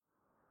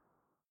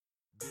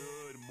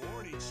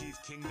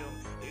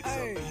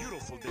Hey,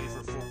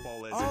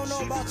 I don't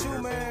know about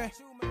you, man,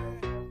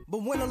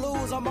 but win or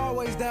lose, I'm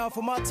always down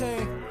for my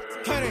team.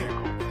 Cut it.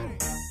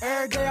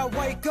 Every day I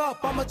wake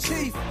up, I'm a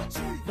chief.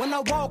 When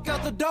I walk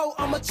out the door,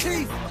 I'm a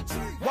chief.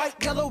 White,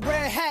 yellow,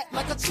 red hat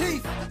like a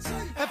chief.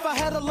 If I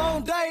had a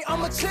long day,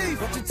 I'm a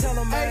chief. What you tell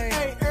 'em, man?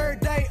 Hey, every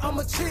day I'm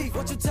a chief.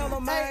 What you tell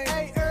 'em, man?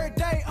 Hey, every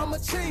day I'm a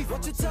chief.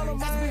 What you tell 'em,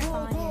 man? Who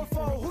I'm going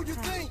for? Who you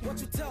think? What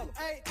you tell 'em?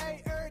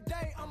 Hey, every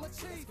day I'm a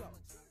chief.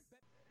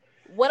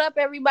 What up,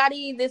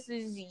 everybody? This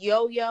is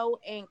Yo-Yo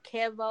and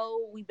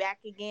Kevo. We back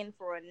again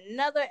for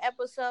another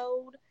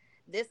episode.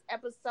 This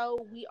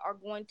episode, we are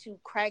going to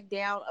crack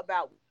down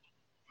about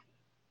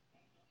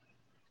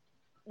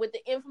with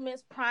the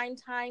infamous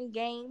primetime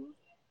game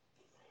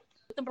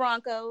with the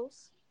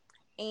Broncos,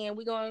 and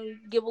we're going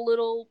to give a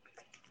little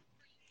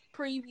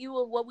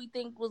preview of what we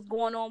think was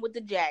going on with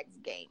the Jags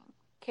game.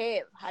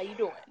 Kev, how you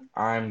doing?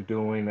 I'm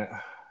doing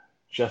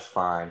just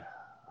fine.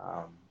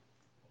 Um,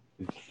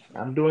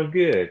 I'm doing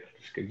good.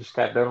 Just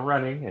got done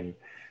running and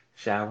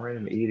showering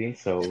and eating,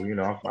 so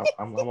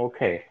I'm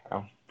okay.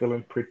 I'm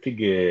feeling pretty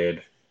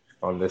good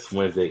on this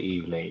Wednesday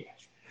evening.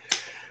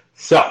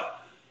 So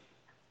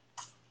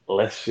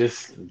let's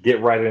just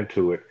get right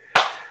into it.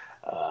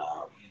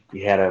 Um,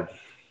 we had a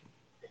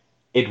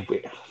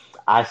it.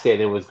 I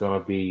said it was going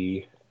to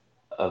be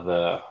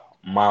the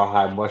Mile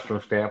High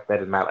Mushroom Stamp. That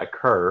did not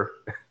occur,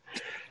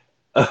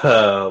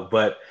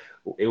 but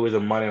it was a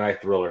Monday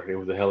night thriller. It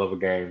was a hell of a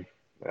game.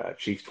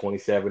 Chiefs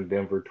 27,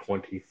 Denver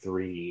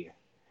 23.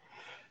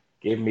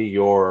 Give me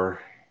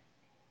your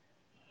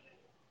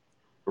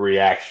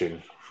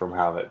reaction from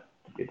how that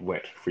it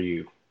went for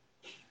you.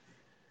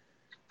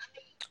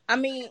 I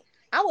mean,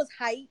 I was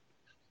hyped.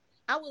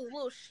 I was a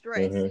little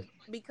stressed Hmm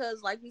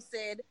because, like we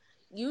said,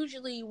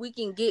 usually we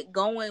can get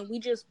going. We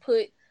just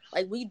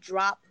we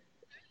drop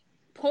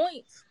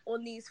points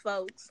on these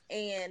folks,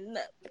 and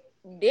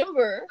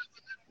Denver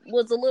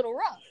was a little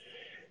rough.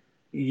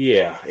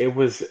 Yeah, it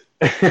was,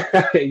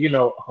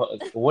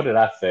 what did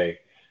I say?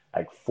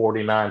 Like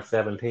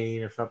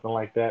 49-17 or something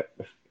like that.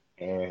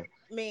 And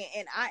Man,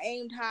 and I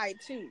aimed high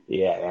too.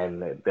 yeah,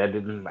 and it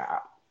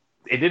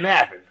didn't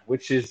happen,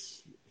 which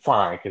is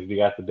fine because we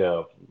got the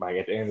dub. Like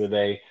at the end of the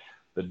day,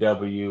 the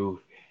W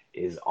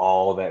is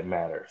all that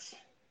matters.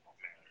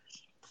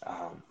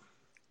 Um,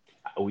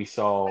 we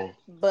saw.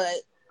 But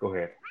Go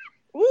ahead.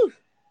 woo,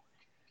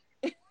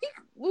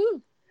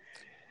 woo.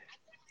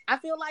 I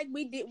feel like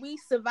we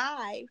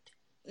survived,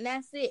 and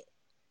that's it.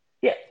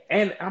 Yeah,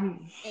 and And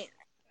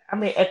I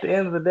mean, at the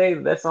end of the day,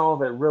 that's all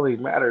that really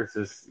matters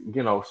is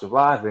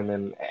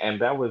surviving, and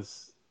that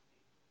was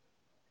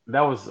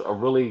a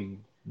really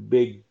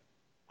big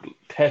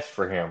test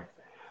for him,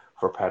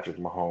 for Patrick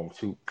Mahomes,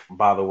 who,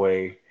 by the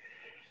way,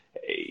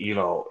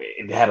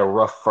 it had a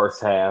rough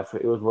first half.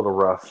 It was a little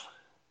rough,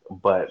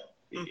 but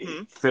it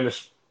mm-hmm.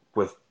 finished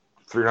with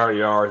 300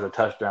 yards, a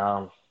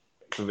touchdown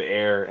through the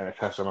air, and a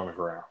touchdown on the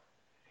ground.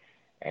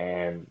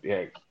 And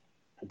yeah,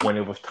 when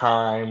it was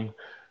time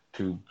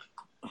to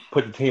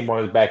put the team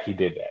on his back, he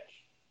did that.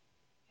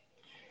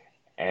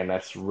 And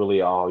that's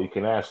really all you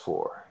can ask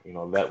for.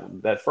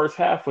 That first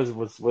half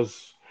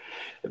was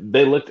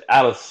they looked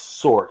out of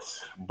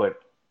sorts,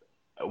 but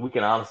we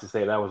can honestly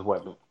say that was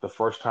what the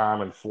first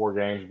time in 4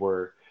 games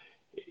where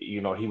he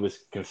was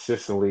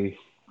consistently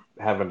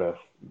having to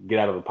get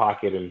out of the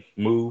pocket and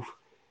move,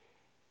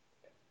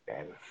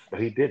 and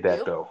but he did that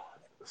Yep. though.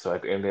 So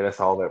at the end of the day, that's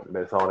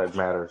all that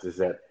matters is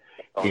that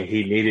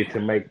he needed to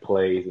make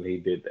plays and he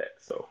did that.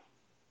 So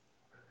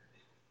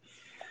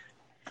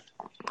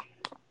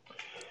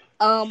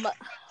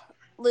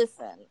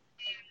Listen.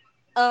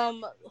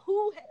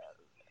 Who?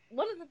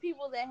 One of the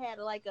people that had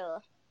like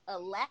a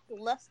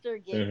lackluster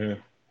hmm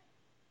game.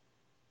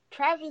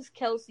 Travis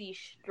Kelce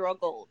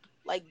struggled.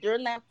 Like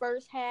during that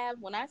first half,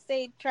 when I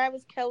say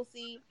Travis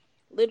Kelce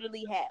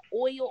literally had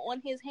oil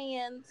on his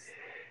hands.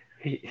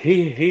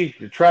 he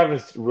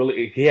Travis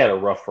really he had a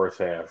rough first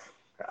half.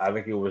 I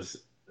think it was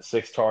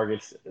 6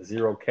 targets,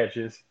 0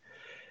 catches.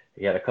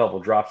 He had a couple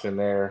drops in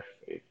there.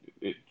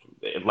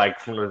 Like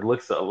from the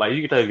looks of, like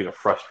you can tell he's getting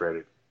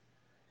frustrated.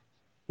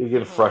 He's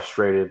getting Mm-hmm.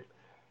 frustrated,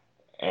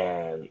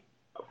 and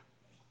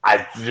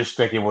I just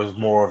think it was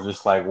more of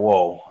just like,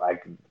 whoa,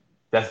 like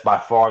that's by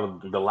far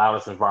the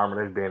loudest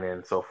environment they've been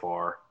in so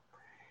far,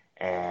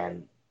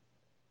 and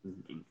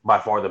by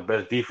far the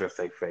best defense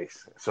they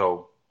face.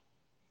 So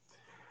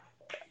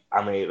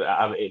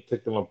it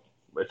took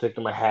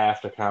them a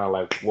half to kind of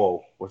like,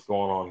 whoa, what's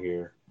going on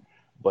here?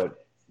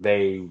 But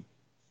they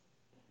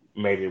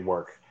made it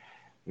work.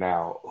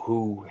 Now,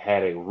 who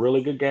had a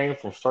really good game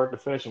from start to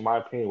finish, in my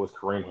opinion, was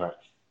Kareem Hunt.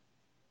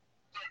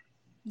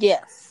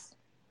 Yes.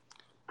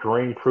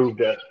 Kareem proved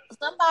that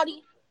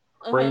Somebody.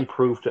 Uh-huh. Kareem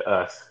proved to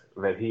us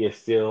that he is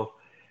still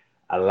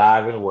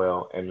alive and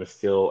well and is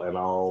still an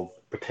all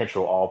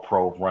potential all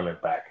pro running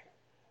back.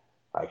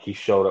 Like he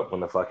showed up when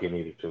the fuck he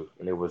needed to,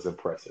 and it was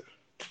impressive.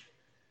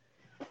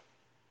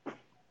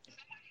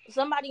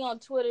 Somebody on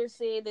Twitter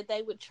said that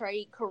they would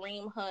trade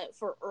Kareem Hunt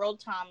for Earl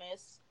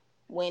Thomas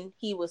when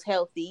he was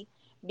healthy.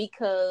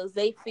 because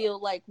they feel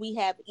like we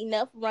have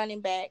enough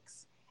running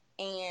backs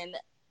and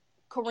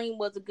Kareem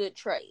was a good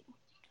trade.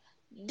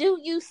 Do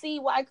you see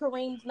why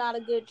Kareem's not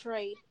a good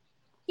trade?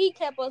 He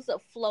kept us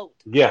afloat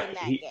Yeah, in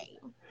that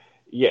game.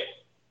 yeah,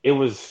 it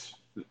was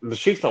the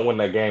Chiefs don't win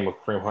that game if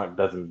Kareem Hunt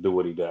doesn't do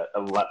what he does.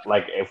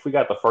 Like if we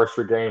got the first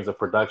 3 games of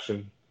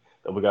production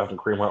that we got from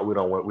Kareem Hunt, we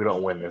don't win. We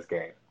don't win this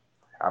game.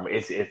 I mean,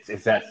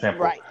 it's that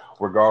simple. Right.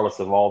 Regardless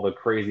of all the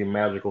crazy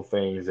magical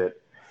things that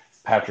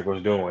Patrick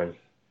was doing,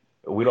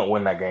 we don't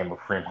win that game if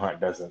Kareem Hunt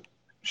doesn't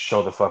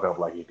show the fuck up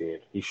like he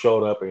did. He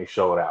showed up and he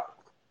showed out,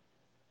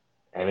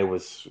 and it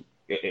was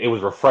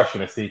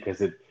refreshing to see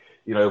because it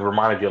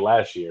reminded you of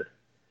last year,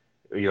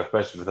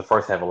 especially for the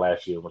first half of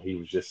last year when he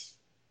was just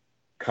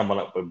coming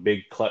up with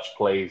big clutch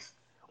plays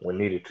when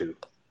needed to.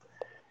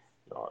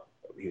 Uh,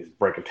 he was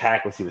breaking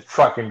tackles, he was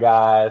trucking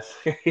guys.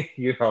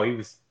 He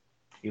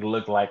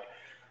looked like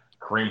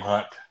Kareem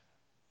Hunt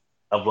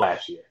of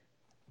last year,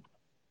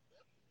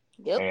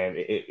 Yep. and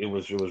it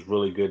was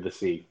really good to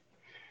see.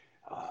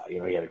 He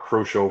had a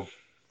crucial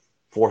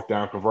fourth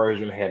down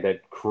conversion, had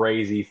that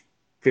crazy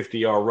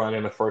 50-yard run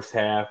in the first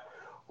half,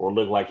 or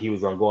looked like he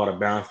was gonna go out of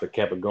bounds, but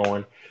kept it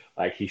going.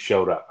 Like he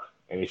showed up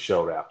and he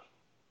showed out.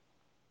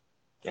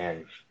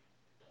 And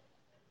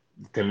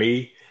to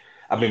me,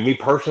 I mean, me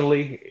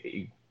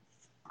personally,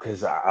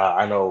 because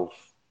I know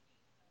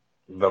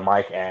the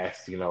Mike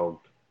asked,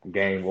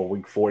 game or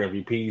week 4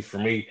 MVPs for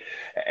me,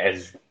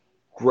 as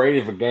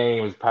great of a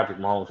game as Patrick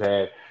Mahomes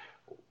had,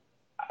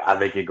 I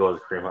think it goes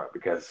to Kareem Hunt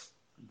because,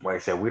 like I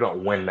said, we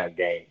don't win that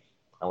game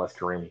unless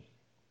Kareem,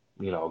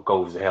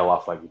 goes the hell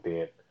off like he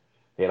did.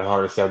 He had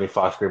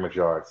 175 scrimmage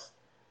yards.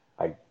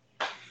 Like,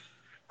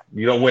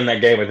 you don't win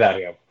that game without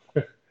him.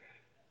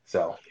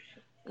 So,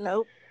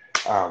 Nope.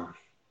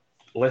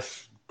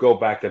 let's go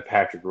back to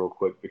Patrick real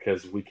quick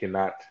because we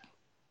cannot,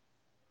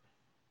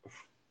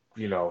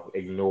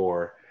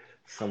 ignore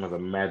some of the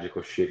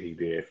magical shit he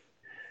did.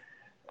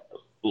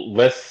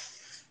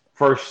 Let's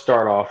first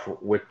start off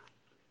with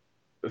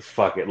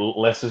fuck it.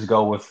 Let's just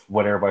go with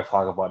what everybody's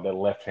talking about, that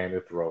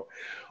left-handed throw.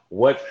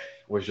 What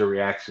was your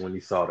reaction when you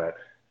saw that?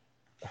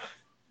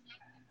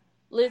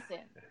 Listen,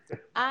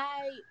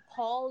 I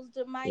paused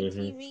my Mm-hmm.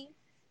 TV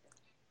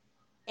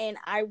and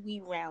I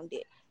rewound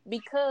it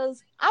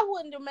because I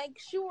wanted to make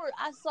sure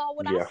I saw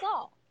what I Yeah.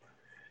 saw.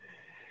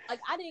 Like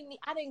I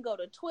didn't go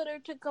to Twitter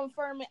to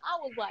confirm it. I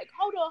was like,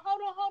 hold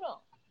on.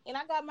 And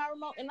I got my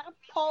remote and I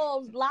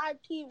paused live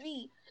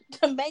TV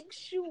to make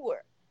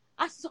sure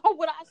I saw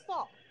what I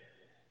saw.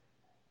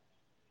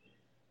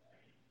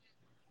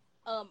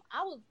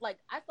 I was like,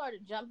 I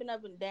started jumping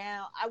up and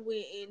down. I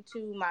went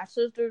into my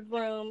sister's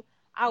room.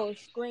 I was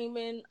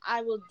screaming.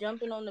 I was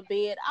jumping on the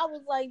bed. I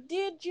was like,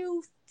 did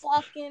you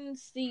fucking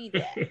see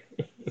that?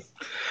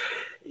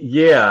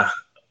 Yeah.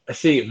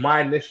 See,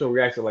 my initial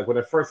reaction, like when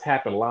it first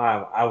happened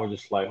live, I was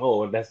just like,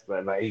 "Oh, that's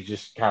like he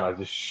just kind of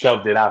just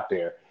shoved it out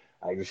there,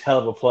 like just hell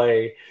of a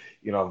play."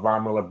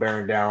 Von Miller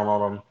bearing down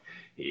on him,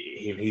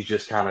 he's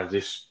just kind of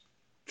just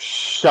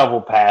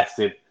shovel past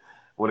it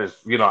with his,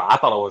 I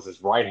thought it was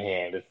his right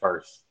hand at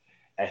first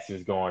as he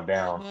was going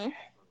down, Mm-hmm.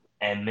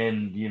 and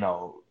then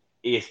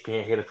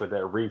ESPN hit us with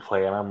that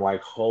replay, and I'm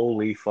like,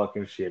 "Holy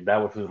fucking shit, that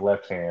was his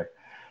left hand!"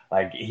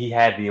 Like he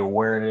had the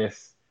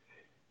awareness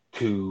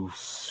to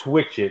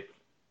switch it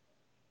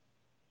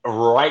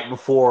right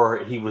before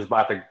he was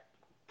about to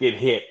get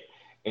hit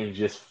and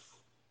just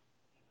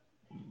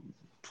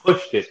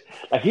pushed it.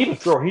 Like he didn't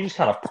throw, he just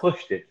kind of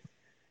pushed it.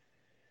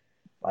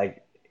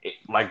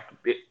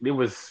 It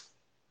was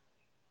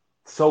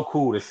so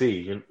cool to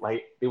see.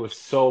 Like it was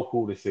so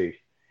cool to see,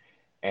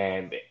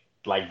 and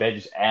like that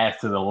just adds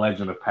to the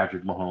legend of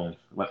Patrick Mahomes.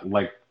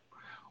 Like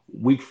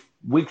week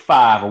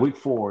 5 or week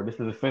 4, this is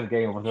the 5th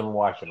game I was ever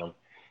watching him,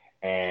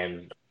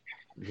 and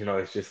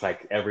it's just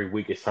like every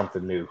week is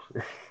something new.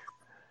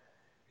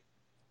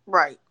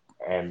 Right.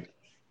 And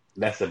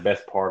that's the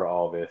best part of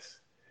all this.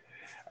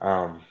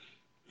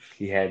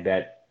 He had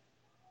that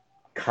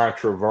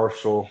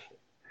controversial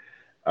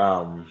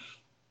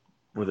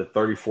with a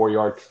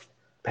 34-yard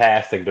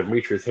pass to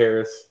Demetrius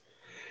Harris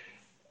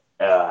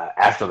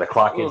after the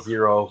clock hit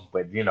 0.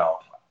 But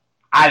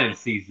I didn't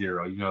see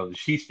 0. The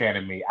Chiefs fan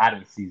in me, I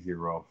didn't see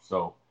 0.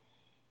 So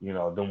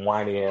them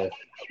whiny ass.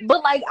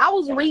 But like I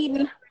was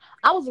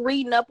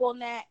reading up on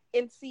that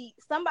and see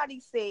somebody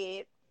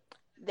said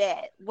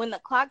that when the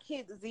clock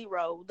hits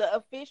 0, the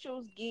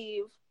officials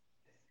give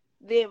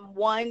them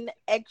 1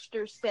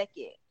 extra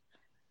second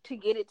to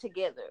get it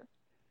together.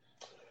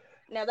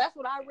 Now that's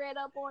what I read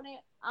up on it.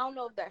 I don't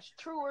know if that's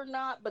true or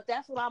not, but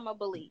that's what I'm gonna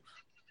believe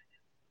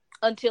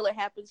until it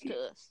happens to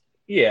us.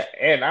 Yeah,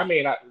 and I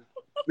mean,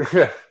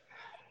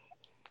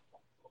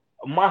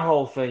 my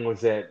whole thing was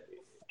that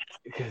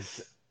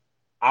because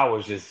I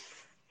was just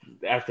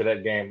after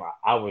that game,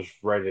 I was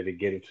ready to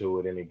get into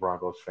it. Any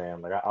Broncos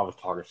fan, like I was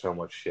talking so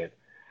much shit,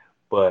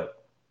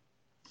 but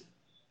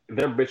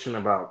they're bitching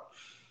about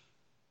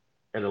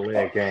an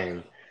Atlanta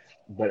game,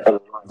 but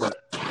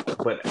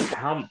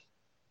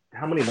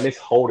how many missed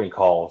holding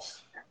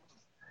calls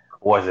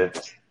was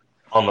it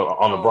on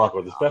the Oh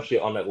Broncos, no. especially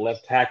on that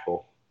left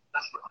tackle.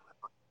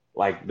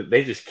 Like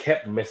they just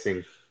kept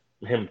missing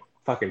him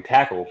fucking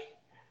tackle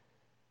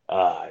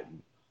uh,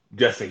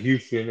 Justin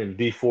Houston and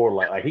D4.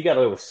 Like he got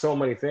away with so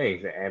many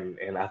things,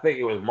 and I think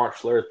it was Mark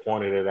Schlereth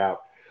pointed it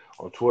out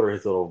on Twitter,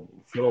 his little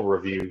film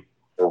review.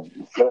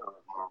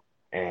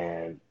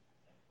 And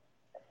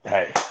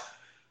hey,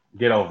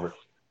 get over it.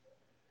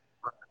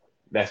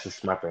 That's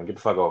just my thing. Get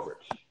the fuck over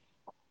it.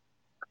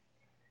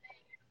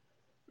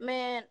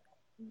 Man,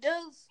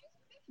 does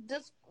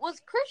was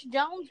Chris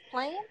Jones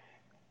playing?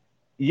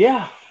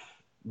 Yeah,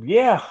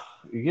 yeah.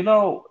 You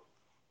know,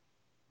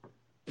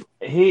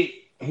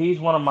 he's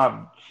one of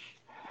my.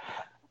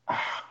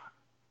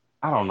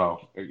 I don't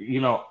know.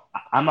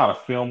 I'm not a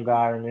film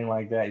guy or anything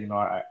like that.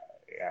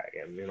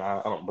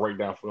 I don't break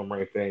down film or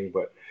anything,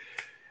 but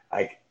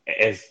like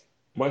as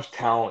much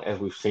talent as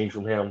we've seen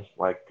from him,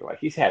 like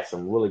he's had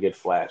some really good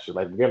flashes.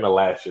 Like beginning of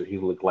last year, he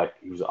looked like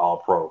he was an All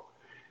Pro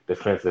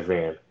defensive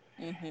end,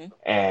 Mm-hmm.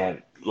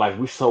 and like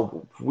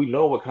we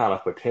know what kind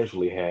of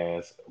potential he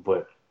has,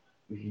 but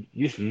you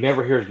just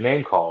never hear his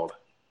name called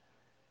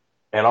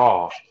at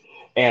all.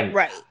 And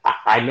Right.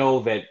 I know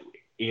that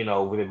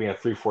with it being a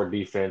 3-4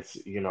 defense,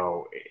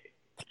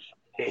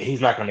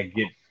 he's not going to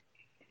get,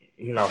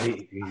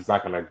 he's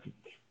not going to,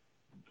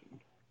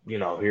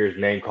 hear his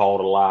name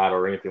called a lot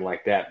or anything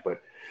like that.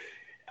 But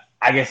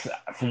I guess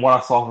from what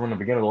I saw from the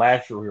beginning of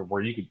last year,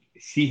 where you could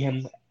see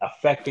him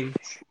affecting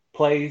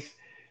plays,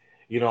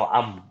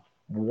 I'm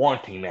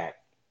wanting that,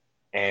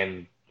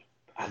 and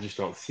I just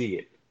don't see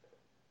it.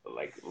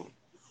 Like,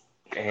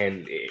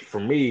 and for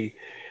me,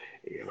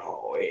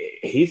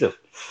 he's a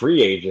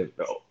free agent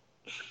though.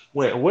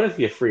 When is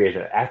he a free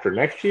agent? After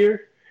next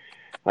year?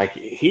 Like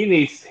he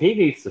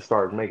needs to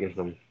start making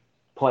some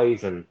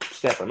plays and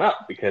stepping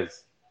up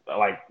because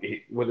like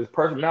with his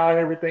personality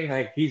and everything,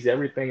 like he's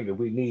everything that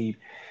we need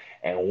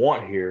and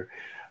want here.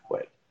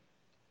 But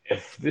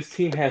if this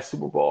team has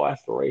Super Bowl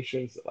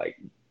aspirations, like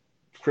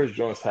Chris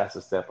Jones has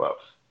to step up.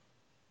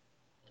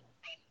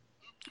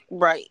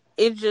 Right.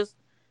 It's just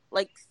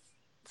like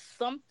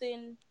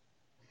something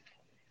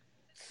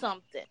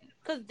something.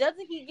 Because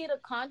doesn't he get a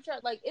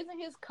contract? Like, isn't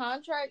his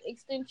contract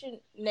extension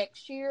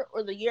next year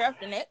or the year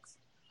after next?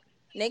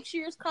 Next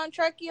year's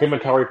contract year Him for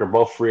and him? Tyreek are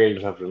both free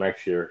agents after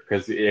next year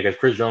because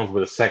Chris Jones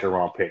was a second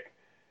round pick,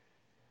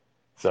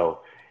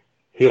 so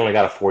he only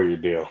got a 4-year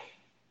deal.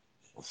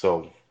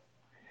 So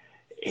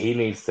he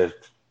needs to,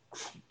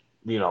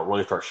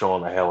 really start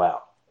showing the hell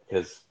out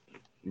because,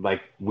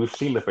 like, we've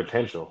seen the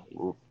potential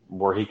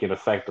where he can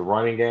affect the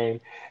running game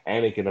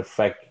and he can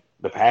affect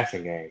the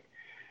passing game,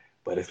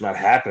 but it's not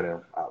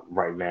happening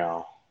right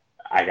now.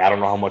 I don't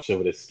know how much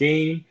of it is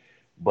scheme,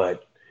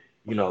 but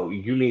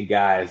you need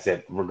guys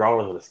that,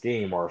 regardless of the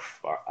scheme, are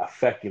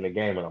affecting the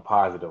game in a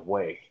positive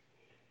way.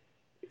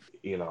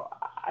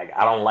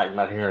 I don't like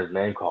not hearing his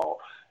name called.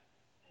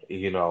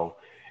 You know,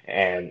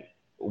 and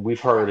we've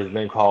heard his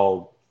name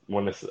called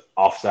when it's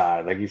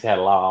offside. Like he's had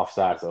a lot of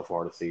offside so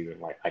far this season.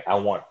 Like I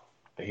want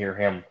to hear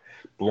him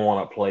blowing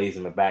up plays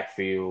in the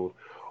backfield,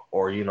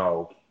 or you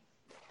know,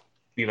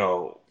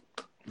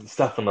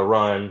 stuff in the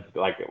run,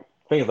 like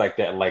things like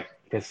that. Like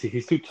because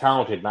he's too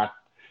talented not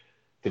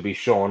to be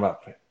showing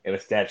up in a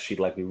stat sheet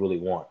like we really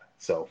want.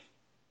 So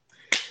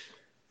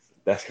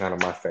that's kind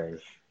of my thing.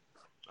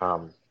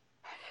 Um,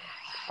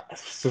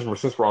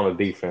 since we're on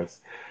the defense,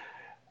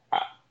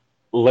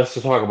 let's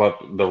just talk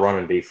about the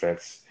running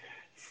defense.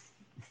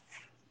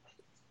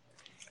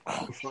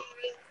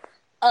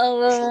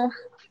 Uh,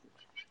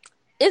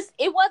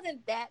 it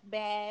wasn't that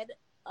bad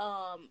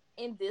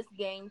in this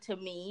game to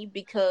me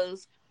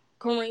because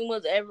Kareem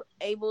was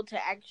able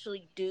to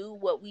actually do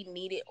what we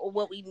needed or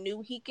what we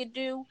knew he could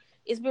do.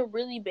 It's been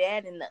really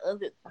bad in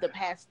the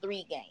past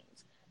 3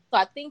 games. So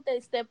I think they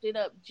stepped it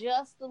up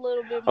just a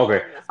little bit more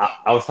Okay, in this I game.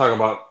 was talking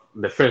about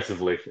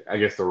defensively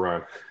against the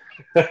run.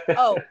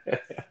 Oh,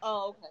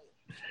 okay.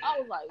 I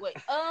was like, wait,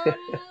 I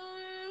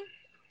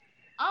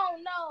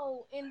don't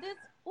know. In this,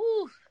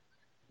 oof,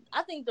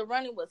 I think the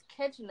running was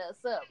catching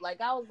us up.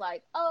 Like I was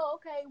like, oh,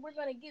 okay, we're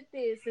gonna get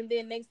this, and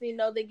then next thing you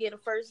know, they get a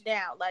first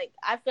down. Like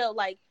I felt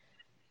like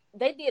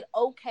they did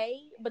okay,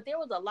 but there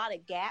was a lot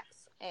of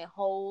gaps and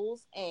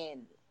holes,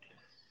 and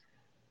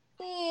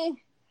eh,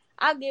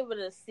 I'll give it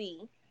a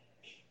C.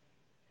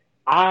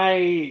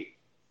 I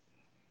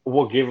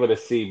will give it a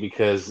C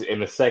because in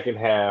the second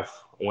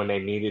half, when they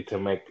needed to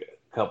make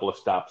a couple of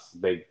stops,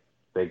 they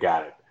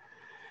got it.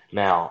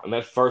 Now in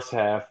that first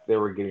half, they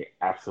were getting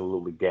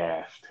absolutely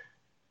gashed,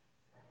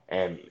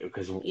 and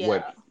because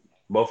what Yeah,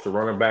 both the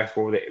running backs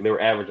were, they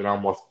were averaging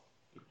almost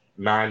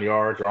 9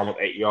 yards or almost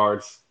 8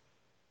 yards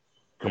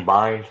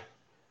combined.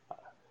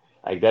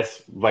 Like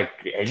that's like,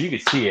 and you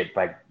could see it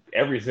like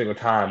every single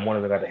time one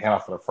of them got the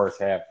handoff in the first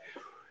half.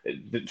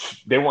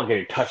 They weren't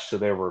getting touched till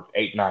they were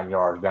 8, 9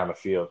 yards down the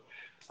field.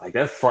 Like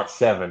that front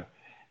seven,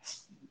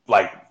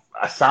 like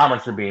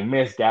assignments are being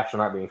missed, gaps are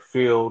not being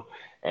filled,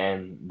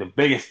 and the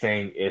biggest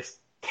thing is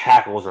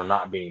tackles are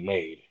not being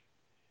made.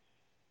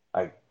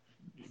 Like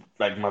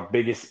like my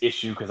biggest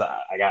issue because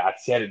I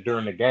said it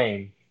during the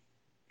game.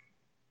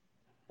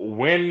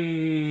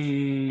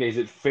 when is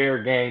it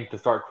fair game to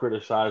start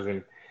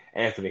criticizing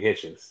Anthony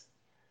Hitchens?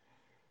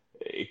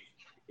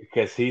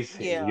 Because he's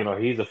Yeah.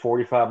 he's a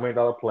 $45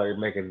 million player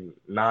making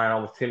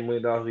almost $10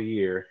 million a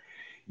year.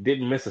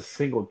 Didn't miss a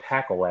single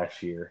tackle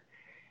last year,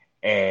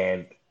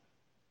 and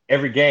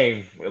every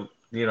game,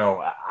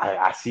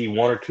 I see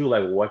one or two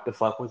like, what the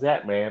fuck was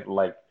that, man?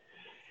 Like,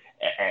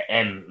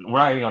 and we're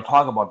not even gonna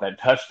talk about that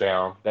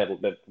touchdown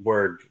that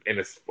word in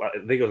this. I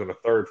think it was in the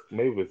third,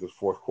 maybe it was the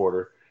fourth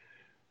quarter,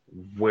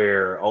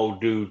 where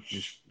old dude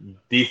just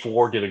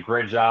D4 did a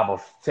great job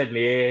of setting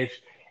the edge,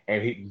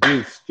 and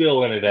dude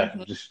still ended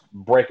up just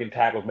breaking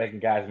tackles, making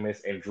guys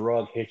miss, and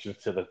drug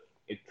Hitchens to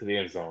the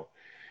end zone.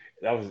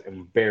 That was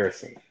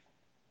embarrassing.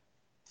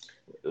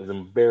 It was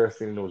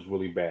embarrassing. It was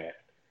really bad.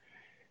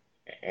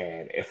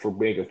 And if we're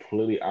being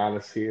completely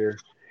honest here,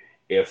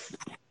 if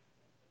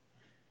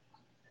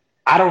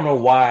I don't know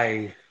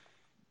why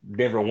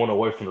Denver went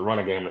away from the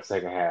running game in the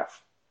second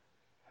half,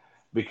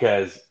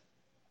 because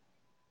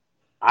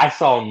I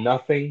saw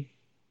nothing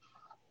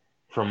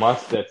from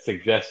us that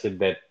suggested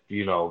that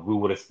we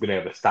would have been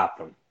able to stop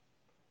them.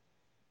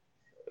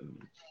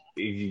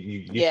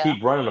 You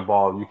keep running the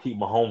ball, you keep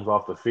Mahomes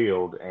off the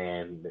field,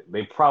 and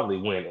they probably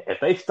win.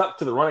 If they stuck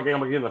to the running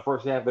game again in the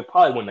first half, they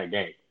probably win that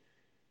game.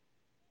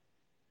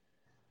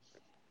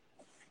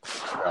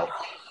 So,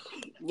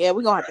 yeah,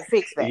 we're gonna have to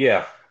fix that.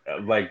 Yeah,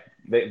 like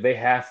they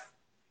have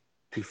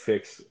to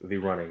fix the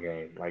running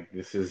game. Like,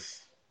 this is,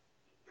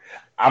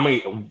 I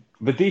mean,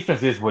 the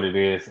defense is what it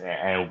is,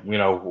 and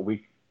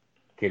we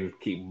can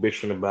keep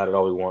bitching about it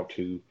all we want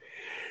to,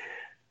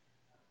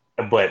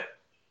 but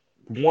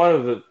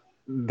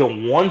the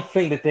one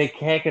thing that they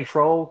can't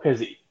control,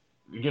 because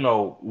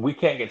we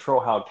can't control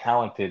how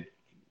talented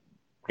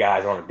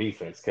guys are on the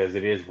defense, because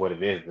it is what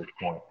it is at this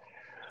point.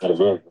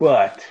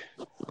 But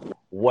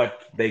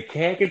what they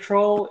can't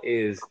control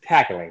is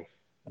tackling.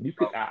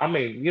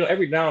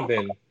 Every now and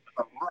then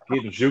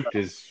getting juked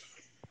is,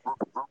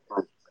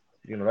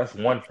 that's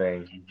one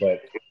thing,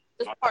 but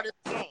it's part of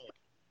the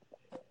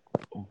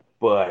game.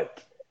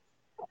 But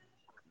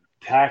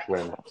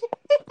tackling,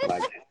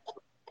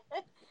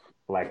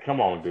 like,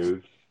 come on,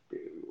 dude.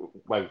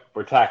 Like,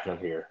 we're tackling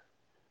here.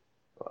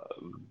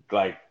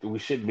 Like, we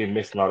shouldn't be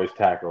missing all these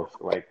tackles.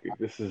 Like,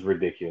 this is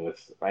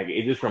ridiculous. Like,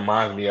 it just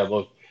reminds me of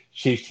those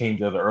Chiefs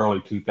teams of the early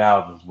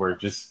 2000s where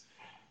just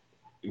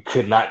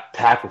could not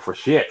tackle for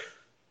shit.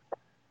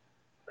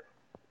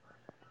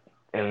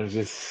 And it's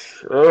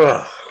just,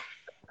 ugh.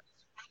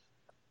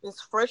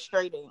 It's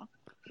frustrating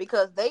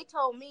because they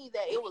told me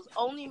that it was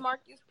only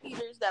Marcus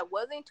Peters that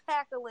wasn't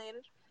tackling.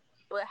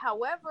 But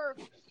however,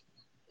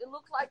 it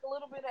looks like a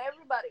little bit of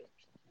everybody.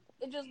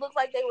 It just looks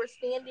like they were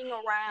standing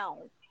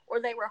around,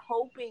 or they were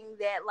hoping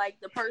that like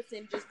the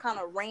person just kind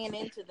of ran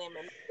into them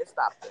and to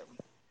stop them.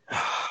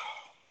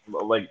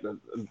 Like,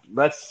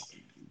 that's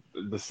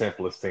the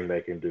simplest thing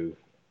they can do.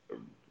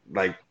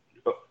 Like,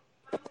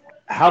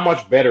 how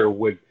much better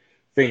would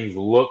things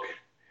look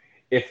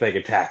if they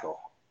could tackle?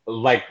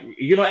 Like,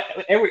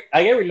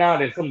 every now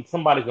and then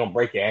somebody's gonna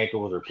break your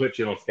ankles or put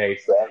you on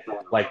skates.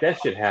 Like, that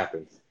shit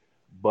happens.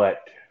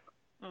 But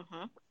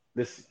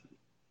this,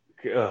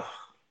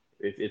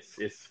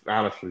 it's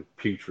honestly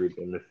putrid,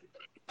 and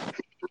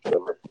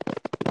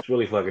it's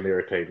really fucking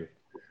irritating.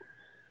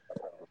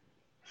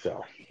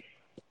 So.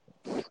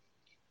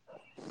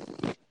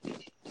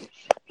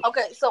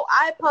 Okay, so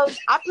I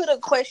put a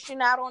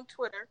question out on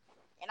Twitter,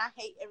 and I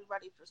hate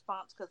everybody's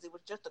response because it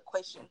was just a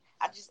question.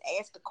 I just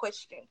asked a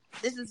question.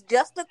 This is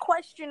just a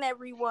question,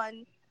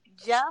 everyone.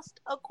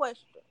 Just a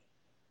question.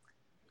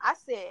 I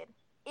said,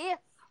 if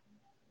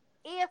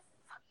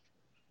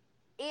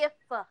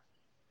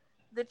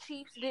the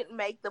Chiefs didn't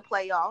make the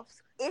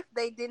playoffs, if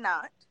they did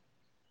not,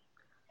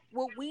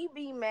 would we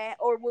be mad,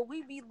 or would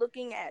we be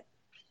looking at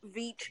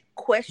Veach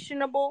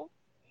questionable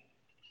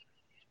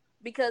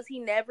because he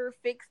never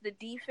fixed the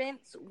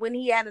defense when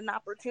he had an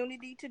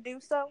opportunity to do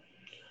so?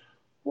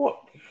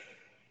 Well,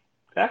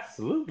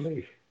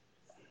 absolutely.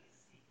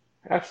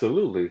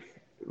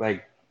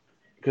 Like,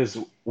 because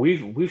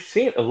we've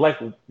seen it, like,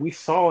 we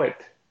saw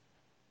it,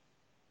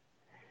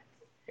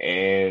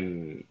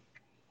 and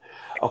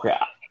okay,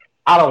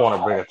 I don't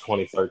want to bring a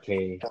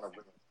 2013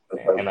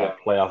 and that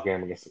playoff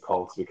game against the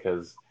Colts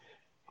because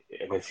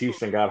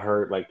Houston got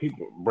hurt, like,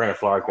 Brandon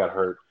Flowers got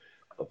hurt,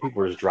 people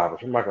were just driving.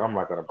 I'm not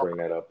going to bring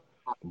that up.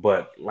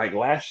 But like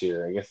last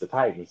year against the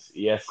Titans,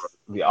 yes,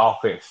 the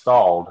offense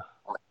stalled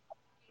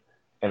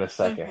in the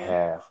second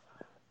half,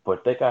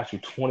 but they got you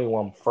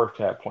 21 first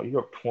half points.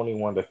 You're up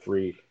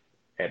 21-3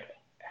 at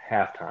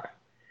halftime,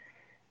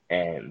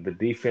 and the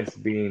defense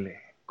being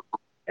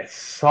as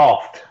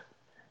soft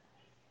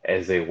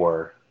as they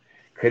were,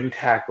 couldn't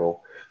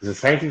tackle. The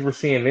same things we're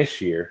seeing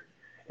this year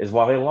is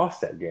why they lost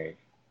that game,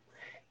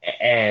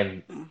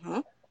 and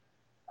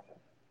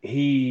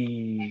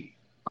he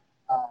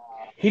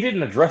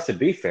didn't address the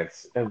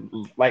defense.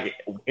 Like,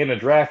 in the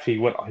draft, he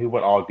went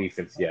all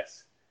defense,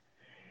 yes.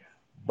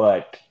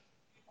 But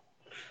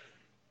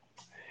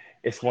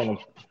it's one of,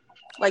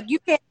 like, you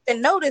can't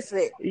even notice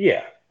it.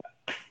 Yeah.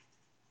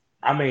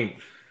 I mean,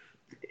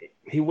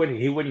 he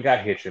wouldn't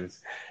got Hitchens.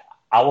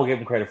 I will give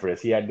him credit for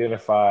this. He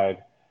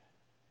identified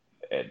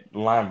at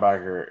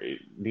linebacker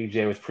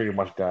DJ was pretty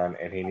much done,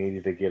 and he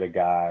needed to get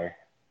a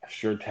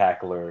sure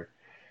tackler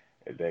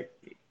that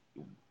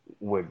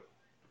would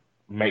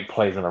make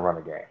plays in the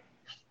running game.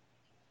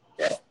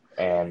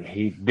 And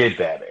he did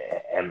that.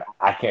 And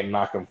I can't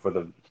knock him for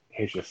the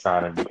Hitchens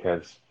signing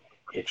because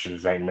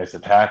Hitchens ain't missed a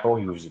tackle.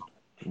 He was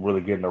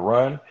really good in the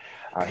run.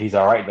 He's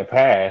all right in the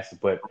pass,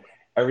 but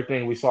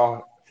everything we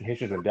saw from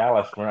Hitchens in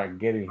Dallas, we're not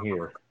getting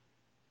here.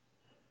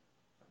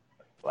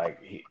 I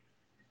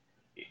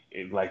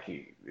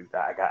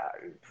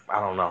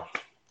don't know.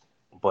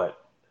 But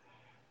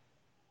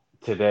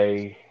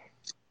today,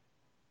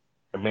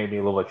 it made me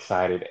a little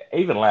excited,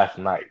 even last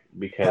night,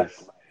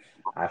 because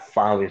I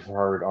finally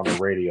heard on the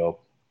radio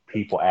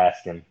people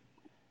asking,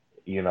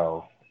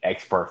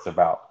 experts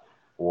about,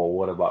 well,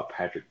 what about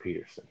Patrick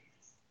Peterson?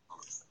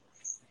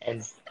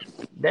 And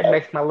that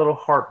makes my little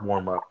heart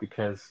warm up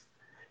because,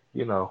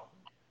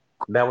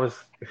 that was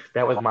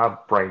my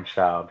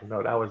brainchild.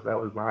 That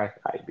was my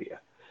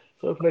idea.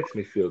 So it makes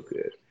me feel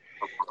good.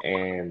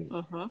 And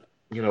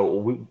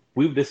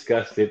we've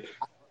discussed it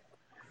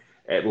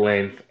at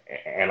length,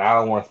 and I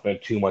don't want to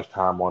spend too much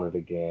time on it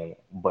again,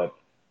 but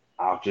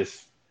I'll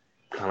just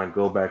kind of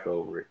go back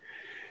over it.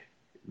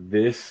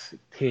 This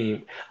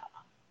team,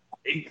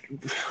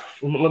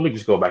 let me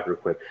just go back real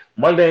quick.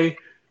 Monday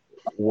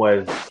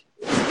was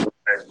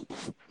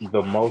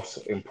the most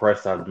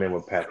impressed I've been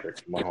with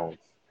Patrick Mahomes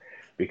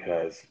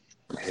because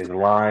his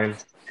line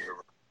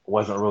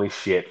wasn't really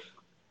shit.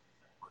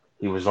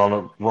 He was on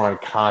the run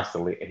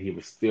constantly, and he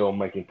was still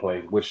making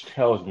plays, which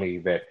tells me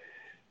that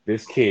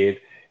this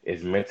kid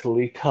is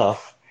mentally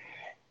tough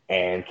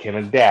and can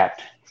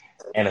adapt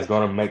and is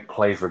going to make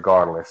plays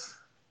regardless.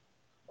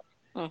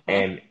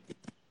 And,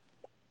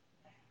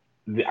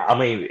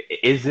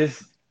 is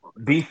this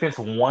defense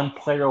one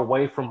player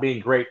away from being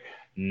great?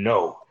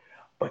 No,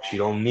 but you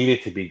don't need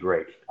it to be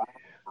great.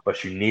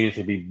 But you need it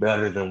to be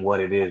better than what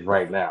it is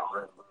right now.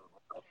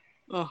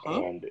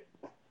 And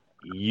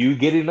you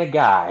getting a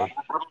guy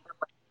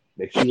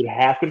that you would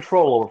have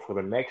control over for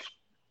the next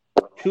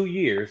 2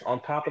 years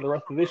on top of the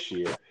rest of this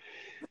year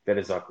that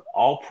is an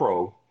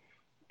all-pro,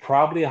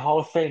 probably a Hall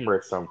of Famer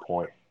at some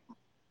point,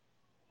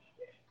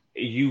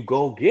 you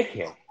go get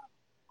him.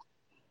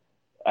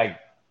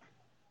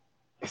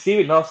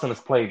 Steven Nelson has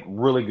played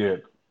really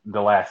good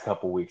the last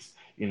couple weeks.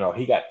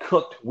 He got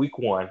cooked week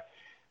 1,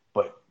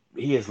 but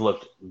he has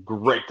looked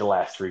great the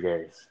last 3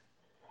 games.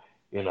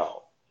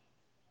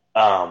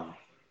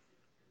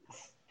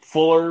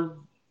 Fuller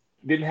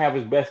didn't have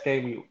his best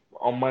game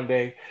on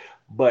Monday,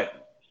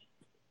 but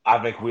I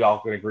think we all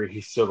can agree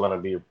he's still going to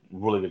be a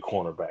really good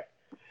cornerback.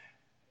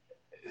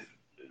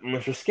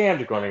 Mr.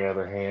 Scandrick, on the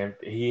other hand,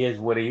 he is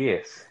what he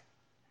is.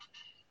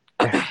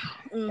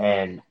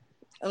 And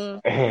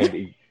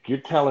you're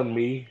telling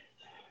me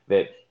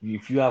that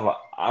if you have an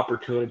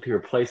opportunity to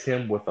replace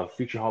him with a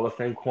future Hall of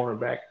Fame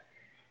cornerback,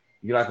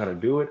 you're not going to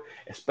do it,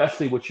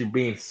 especially with you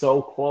being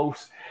so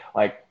close.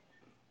 I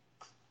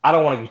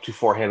don't want to get too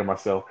far ahead of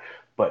myself,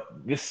 but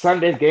this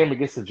Sunday's game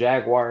against the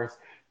Jaguars,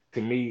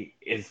 to me,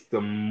 is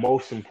the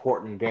most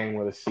important game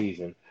of the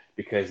season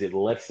because it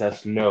lets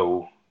us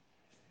know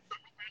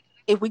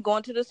if we go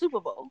into the Super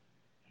Bowl.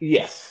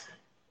 Yes.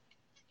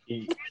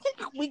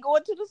 We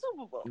going to the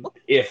Super Bowl.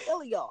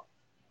 Tell y'all.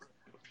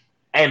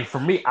 And for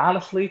me,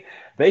 honestly,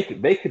 they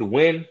could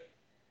win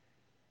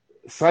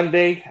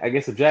Sunday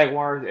against the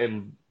Jaguars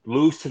and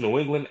lose to New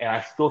England, and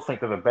I still think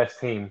they're the best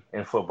team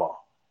in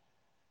football.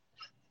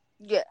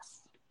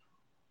 Yes.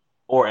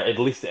 Or at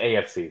least the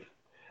AFC.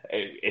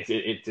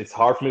 It's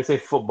hard for me to say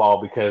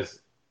football because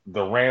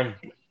the Rams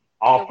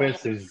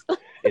offense is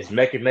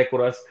neck and neck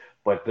with us,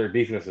 but their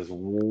defense is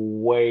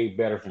way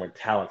better from a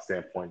talent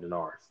standpoint than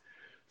ours.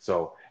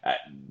 So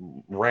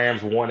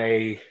Rams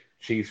 1A,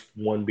 Chiefs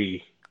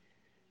 1B,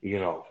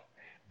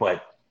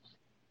 but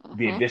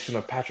the addition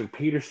of Patrick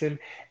Peterson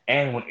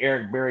and when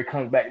Eric Berry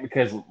comes back,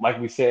 because like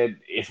we said,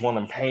 it's one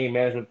of them pain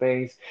management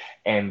things,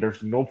 and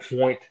there's no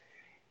point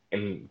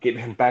in getting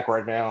him back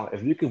right now.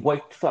 If you can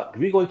if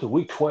we go to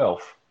week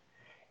 12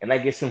 and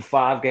that gets him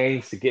 5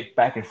 games to get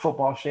back in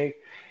football shape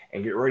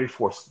and get ready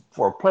for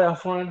a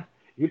playoff run,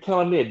 you're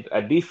telling me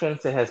a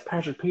defense that has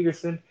Patrick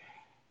Peterson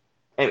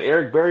and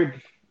Eric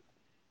Berry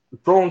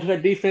thrown into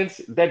that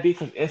defense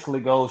instantly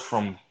goes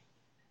from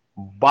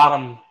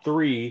bottom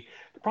 3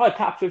 to probably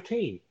top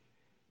 15.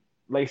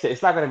 Like I said,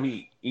 it's not going to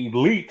be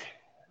elite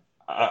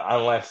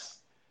unless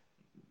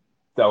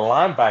the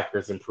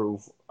linebackers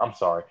improve. I'm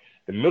sorry,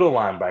 the middle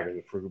linebackers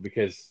improve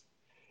because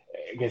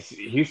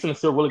Houston is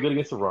still really good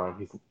against the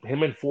run.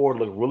 Him and Ford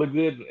look really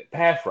good at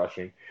pass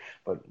rushing,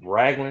 but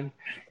Ragland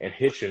and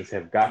Hitchens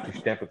have got to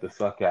step at the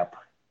suck up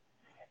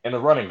in the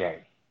running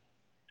game.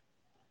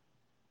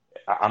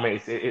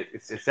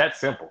 It's that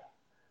simple.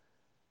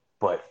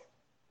 But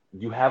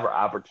you have an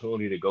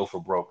opportunity to go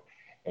for broke,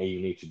 and you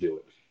need to do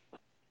it.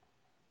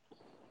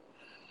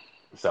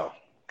 So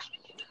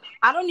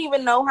I don't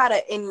even know how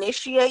to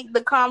initiate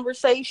the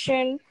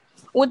conversation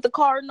with the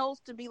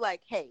Cardinals to be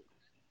like, hey,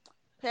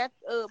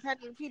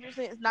 Patrick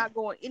Peterson is not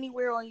going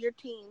anywhere on your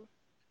team.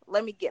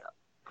 Let me get him.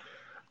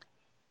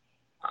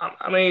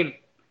 I mean,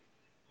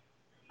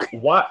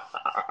 why?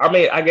 I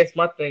mean, I guess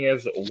my thing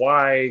is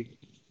why,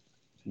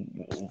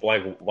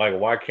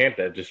 why can't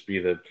that just be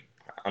the?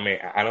 I mean,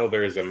 I know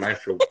there is a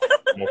nicer,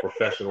 more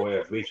professional way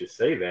of we should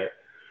say that,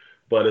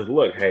 but it's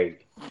look, hey,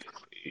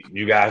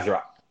 you guys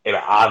are in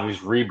an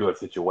obvious rebuild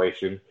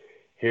situation.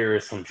 Here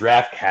is some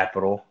draft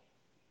capital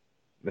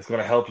that's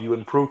going to help you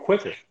improve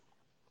quicker.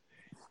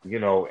 And you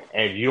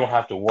don't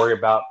have to worry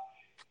about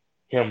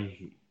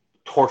him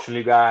torching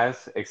you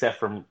guys, except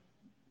for,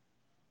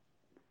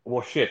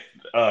 well, shit.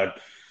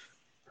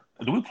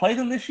 Do we play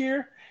them this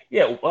year?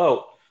 Yeah.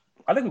 Oh,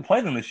 I think we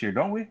played them this year,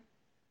 don't we?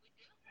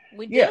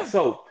 We do. Yeah.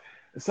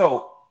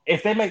 So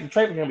if they make the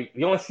trade for him,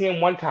 you only see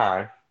him one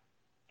time,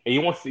 and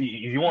you won't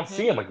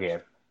see him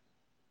again.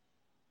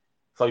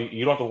 So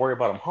you don't have to worry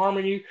about him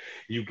harming you.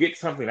 You get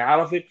something out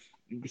of it.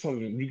 You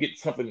get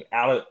something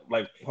out of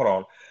hold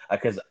on,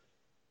 because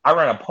I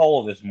ran a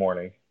poll this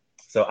morning.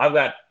 So I've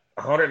got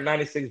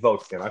 196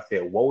 votes in. I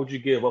said, what would you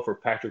give up for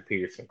Patrick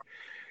Peterson?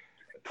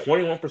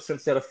 21%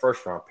 said a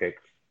first-round pick.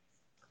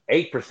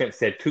 8%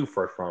 said 2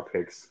 first-round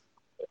picks.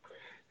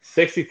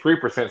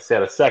 63%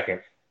 said a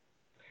second.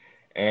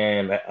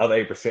 And the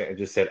other 8%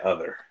 just said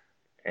other.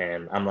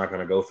 And I'm not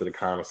going to go through the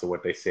comments of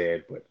what they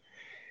said, but,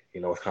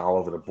 it's kind of all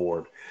over the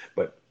board.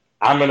 But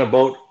I'm in a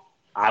boat.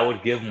 I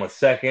would give him a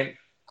second.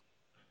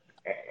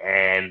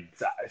 And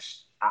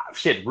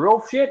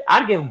real shit,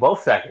 I'd give him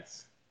both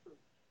seconds.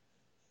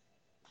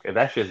 And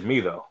that's just me,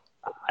 though.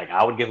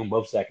 I would give them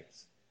both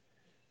seconds.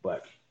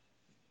 But,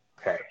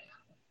 hey.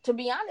 To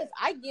be honest,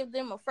 I'd give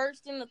them a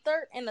first and a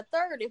third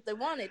if they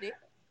wanted it.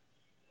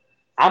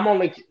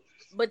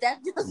 But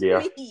that's just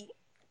me.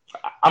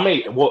 I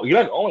mean, well, you're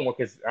not the only one,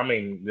 because,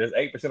 there's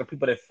 8% of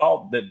people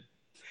that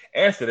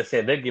answered that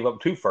said they'd give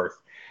up 2 first.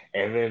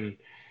 And then,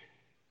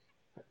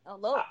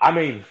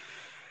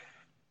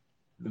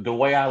 the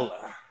way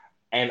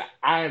and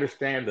I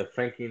understand the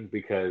thinking,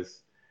 because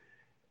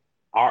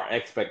our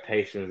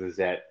expectations is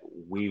that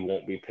we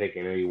won't be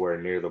picking anywhere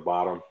near the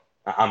bottom.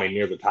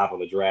 Near the top of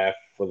the draft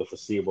for the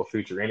foreseeable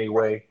future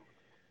anyway.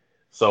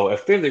 So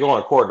if things are going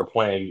according to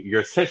plan,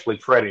 you're essentially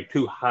trading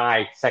 2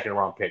 high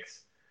second-round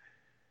picks.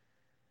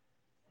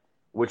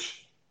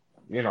 Which,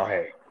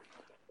 hey.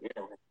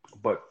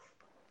 But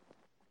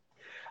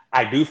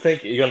I do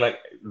think they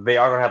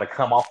are going to have to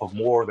come off of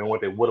more than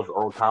what they would have with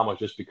Earl Thomas,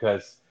 just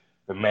because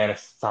the man is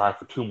signed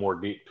for 2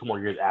 more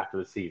years after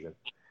the season.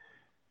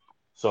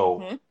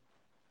 So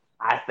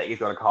I think it's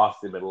going to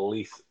cost him at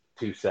least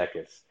 2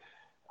 seconds.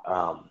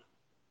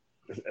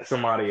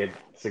 Somebody had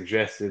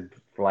suggested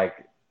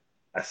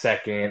a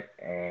second,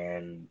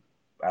 and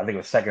I think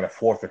a second, a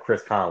fourth to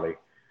Chris Conley.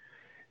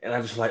 And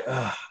I'm just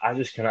I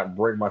just cannot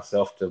bring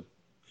myself to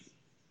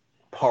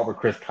part with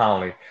Chris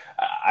Conley.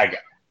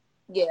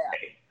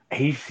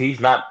 He's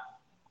not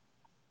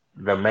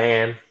the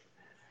man.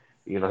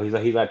 He's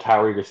not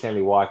Tyreek or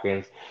Sammy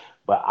Watkins,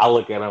 but I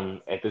look at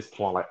him at this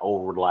point like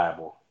over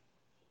reliable.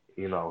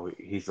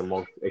 He's the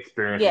most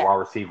experienced wide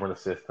receiver in the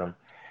system,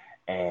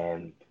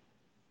 and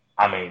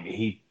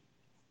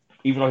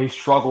even though he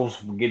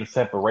struggles with getting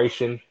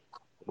separation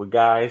with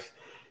guys,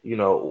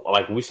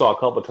 we saw a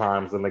couple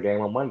times in the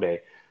game on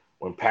Monday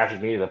when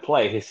Patrick needed to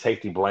play, his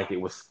safety blanket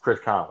was Chris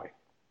Conley.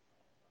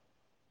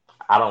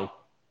 I don't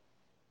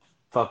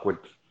fuck with,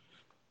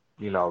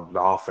 the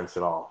offense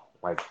at all.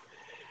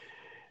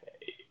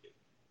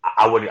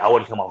 I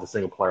wouldn't come off a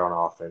single player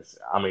on offense.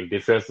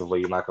 Defensively,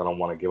 you're not going to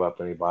want to give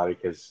up anybody,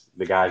 because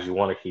the guys you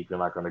want to keep, you're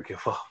not going to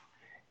give up.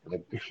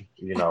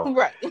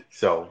 Right.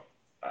 So,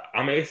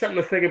 it's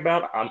something to think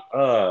about.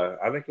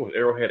 I think it was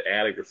Arrowhead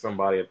Addict or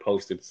somebody had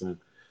posted some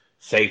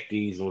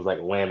safeties, and it was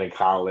Landon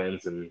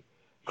Collins and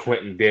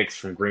Quentin Dix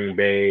from Green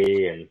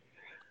Bay and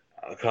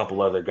a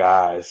couple other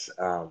guys.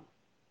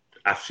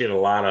 I've seen a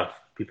lot of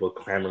people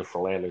clamoring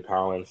for Landon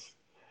Collins.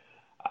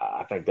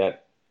 I think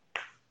that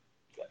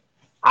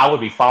I would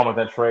be fine with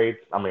that trade.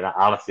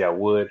 Honestly, I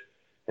would,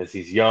 because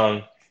he's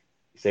young,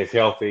 he stays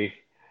healthy.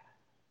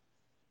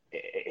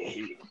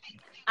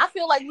 I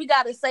feel like we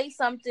got to say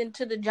something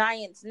to the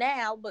Giants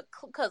now, but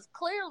because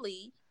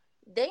clearly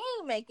they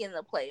ain't making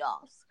the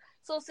playoffs.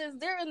 So since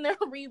they're in their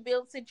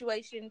rebuild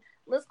situation,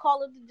 let's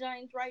call up the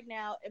Giants right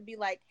now and be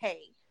like, hey,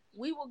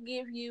 we will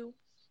give you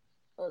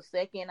a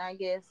second, I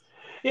guess.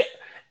 Yeah.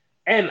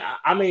 And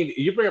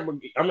you bring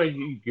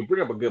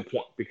up a good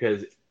point,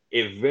 because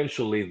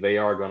eventually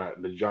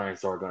the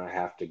Giants are gonna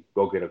have to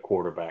go get a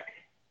quarterback.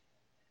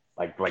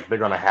 They're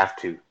gonna have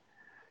to,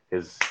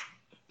 because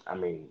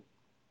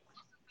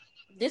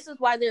this is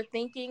why they're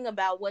thinking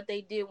about what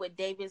they did with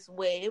Davis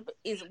Webb.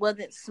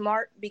 Wasn't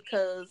smart,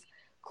 because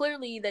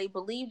clearly they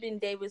believed in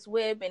Davis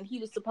Webb, and he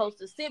was supposed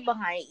to sit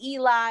behind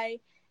Eli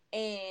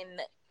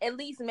and at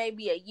least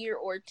maybe a year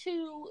or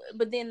 2,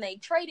 but then they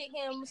traded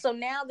him. So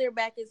now they're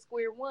back at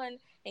square one,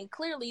 and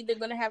clearly they're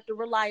going to have to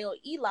rely on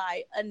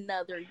Eli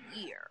another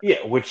year.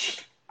 Yeah,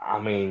 which, I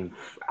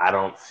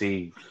don't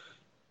see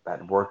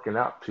that working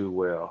out too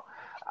well.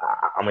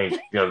 I mean,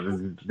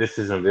 this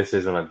isn't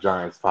a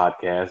Giants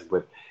podcast,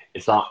 but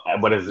it's not.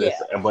 Yeah.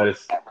 But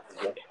it's.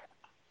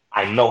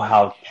 I know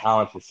how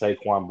talented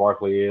Saquon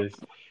Barkley is,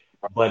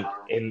 but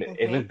in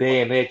Hmm. this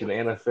day and age in the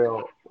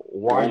NFL,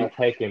 why are you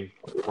taking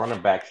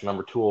running backs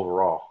number 2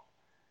 overall?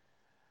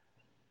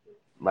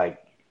 Like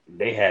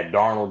they had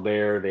Darnold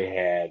there, they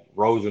had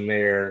Rosen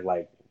there.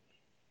 Like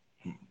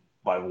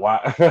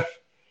why?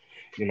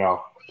 you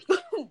know,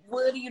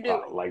 What are you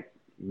doing? like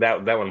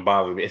that one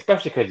bothers me,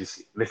 especially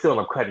because they still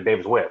end up cutting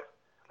Davis Webb,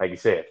 like you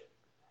said,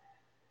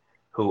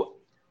 who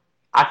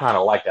I kind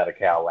of liked out of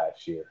Cal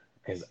last year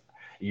because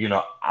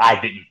I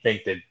didn't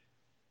think that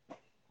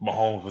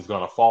Mahomes was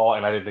going to fall,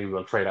 and I didn't think we were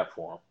going to trade up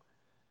for him.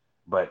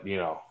 But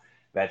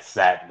that's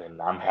that,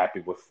 and I'm happy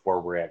with where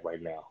we're at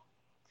right now.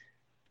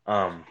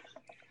 Um,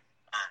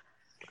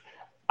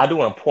 I do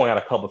want to point out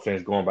a couple of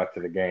things going back to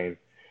the game.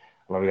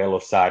 I know we got a little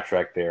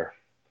sidetracked there.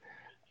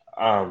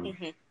 Um,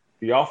 Hmm.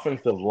 the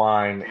offensive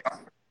line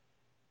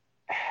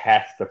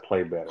has to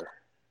play better.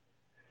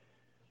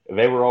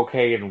 They were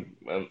okay in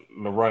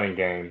the running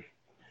game,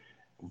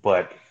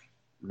 but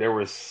there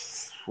was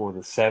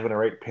 7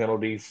 or 8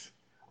 penalties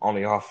on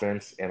the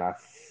offense, and I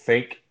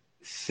think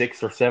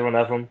 6 or 7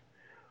 of them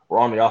were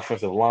on the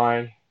offensive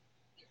line.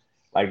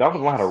 Like the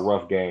offensive line had a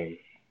rough game.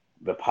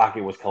 The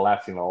pocket was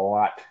collapsing a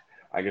lot.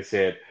 Like I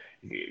said,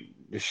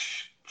 just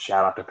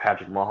shout out to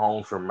Patrick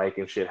Mahomes for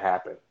making shit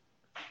happen.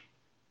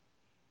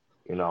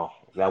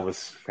 That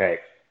was hey.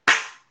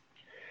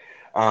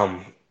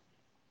 Um,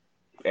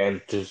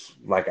 and just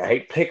like I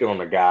hate picking on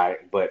the guy,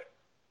 but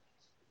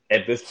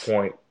at this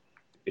point,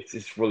 it's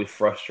just really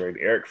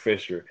frustrating. Eric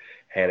Fisher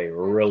had a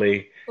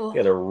really he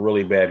had Oh, a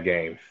really bad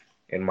game,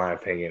 in my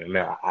opinion.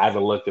 Now I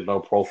haven't looked at no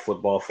Pro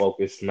Football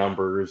Focus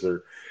numbers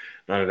or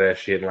none of that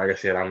shit. And like I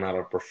said, I'm not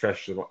a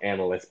professional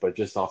analyst, but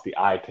just off the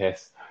eye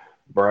test,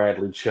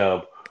 Bradley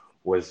Chubb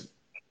was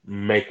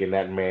making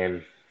that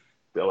man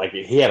like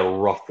he had a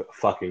rough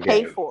fucking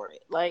pay game, for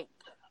it. Like,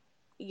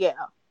 yeah.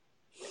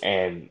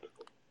 and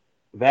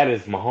that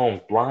is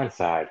Mahomes' blind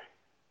side.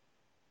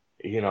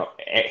 He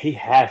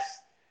has.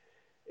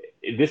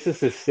 This is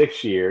his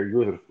 6th year. You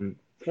were the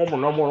former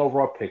number 1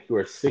 overall pick. You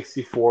were a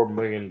 $64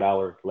 million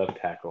left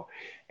tackle,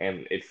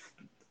 and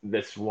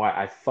that's why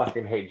I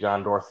fucking hate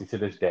John Dorsey to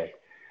this day.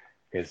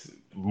 Because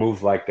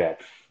moves like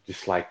that,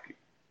 just like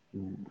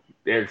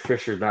Eric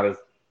Fisher,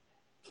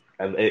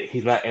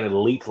 he's not an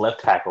elite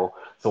left tackle.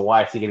 So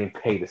why is he getting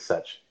paid as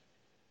such?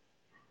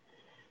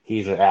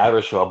 He's an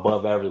average or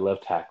above average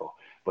left tackle,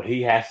 but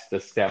he has to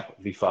step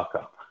the fuck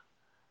up,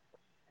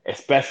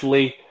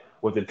 especially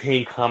with the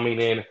team coming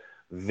in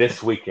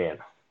this weekend.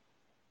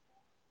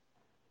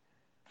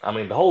 I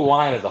mean, the whole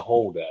line as a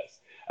whole does.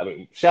 I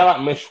mean, shout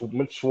out Mitch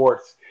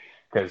Schwartz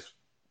because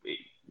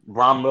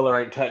Von Miller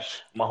ain't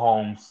touched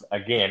Mahomes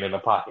again in the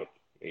pocket.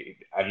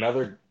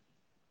 Another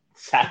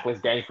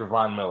sackless game for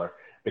Von Miller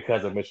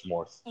because of Mitch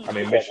Morse. I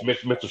mean,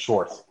 Mitchell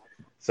Schwartz.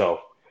 So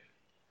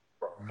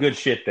good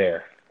shit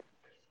there.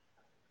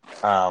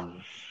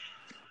 Um.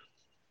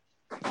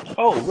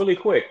 Oh, really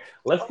quick,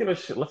 let's give a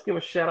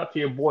shout out to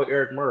your boy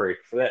Eric Murray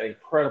for that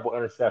incredible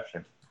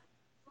interception.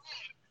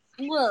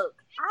 Look,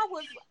 I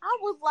was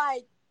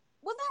like,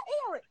 was that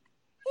Eric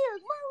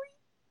Murray?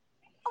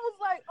 I was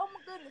like, oh my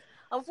goodness.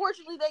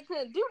 Unfortunately, they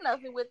couldn't do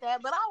nothing with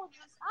that, but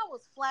I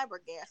was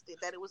flabbergasted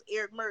that it was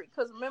Eric Murray.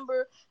 Because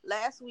remember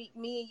last week,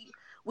 me and you,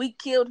 we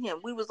killed him.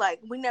 We was like,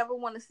 we never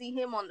want to see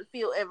him on the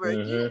field ever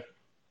again. Mm-hmm.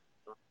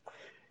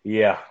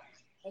 Yeah.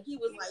 And he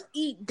was like,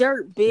 eat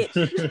dirt, bitch.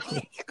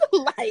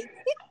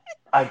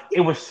 Like,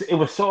 It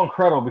was so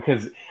incredible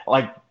because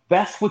like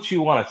that's what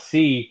you want to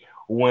see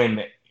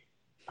when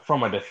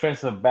from a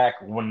defensive back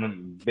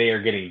when they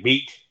are getting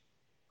beat.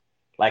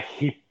 Like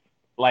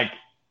like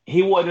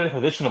he wasn't in a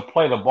position to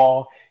play the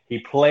ball. He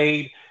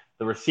played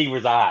the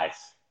receiver's eyes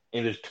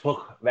and just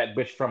took that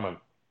bitch from him.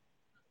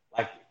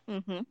 Like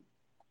mm-hmm.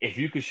 if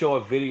you could show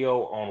a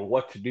video on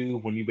what to do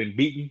when you've been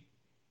beaten,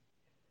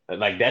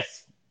 like that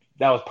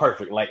was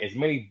perfect. Like as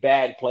many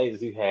bad plays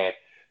as he had,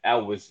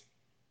 that was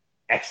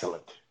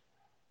excellent.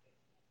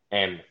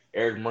 And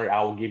Eric Murray,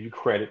 I will give you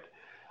credit.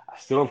 I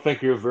still don't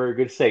think you're a very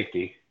good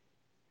safety,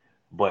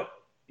 but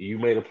you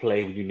made a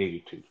play when you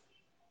needed to,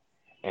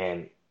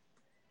 and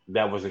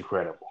that was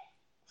incredible.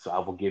 So I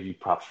will give you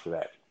props for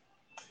that.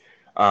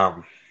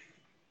 Um,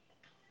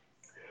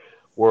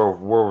 where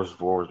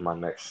was my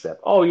next step?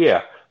 Oh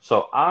yeah,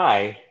 so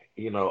I,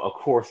 of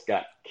course,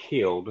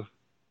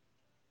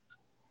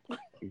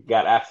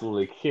 got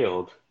absolutely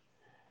killed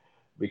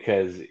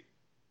because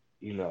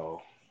you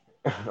know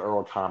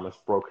Earl Thomas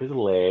broke his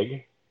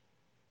leg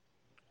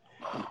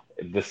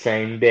the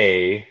same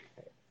day.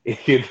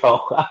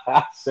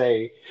 I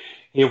say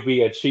he'll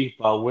be a Chief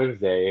by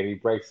Wednesday, and he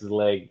breaks his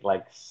leg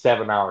like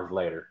 7 hours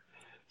later.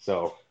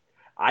 So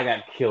I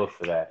got killed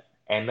for that.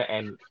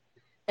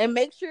 And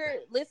make sure,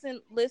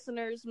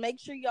 listeners, make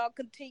sure y'all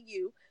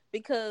continue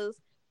because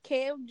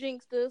Cam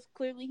jinxed us.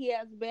 Clearly, he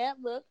has bad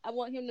luck. I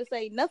want him to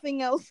say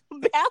nothing else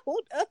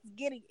about us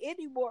getting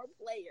any more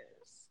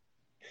players.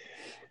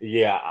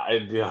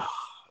 Yeah,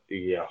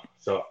 yeah.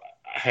 So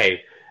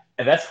hey,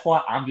 and that's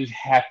why I'm just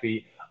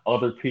happy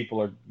other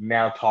people are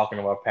now talking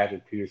about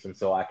Patrick Peterson,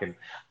 so I can.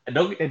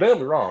 Don't get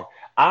me wrong.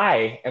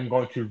 I am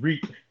going to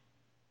reap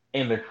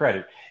in the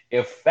credit.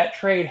 If that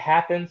trade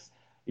happens,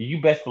 you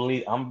best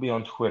believe I'm gonna be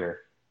on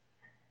Twitter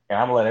and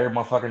I'm gonna let every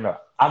motherfucker know.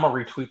 I'm gonna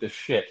retweet the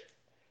shit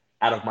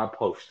out of my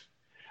post.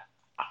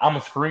 I'm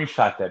gonna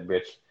screenshot that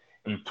bitch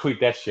and tweet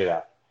that shit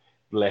out.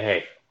 Like,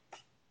 hey,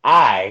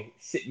 I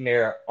sitting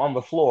there on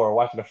the floor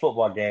watching a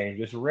football game,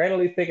 just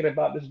randomly thinking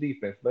about this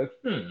defense. But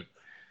I'm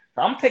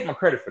gonna take my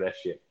credit for that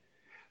shit.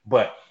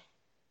 But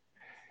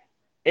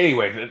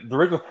anyway, the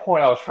original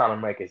point I was trying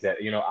to make is that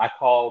I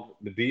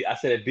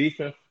said the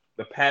defense,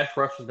 the pass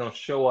rush is gonna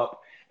show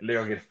up and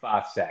they're gonna get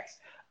 5 sacks.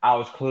 I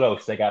was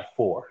close. They got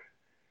 4.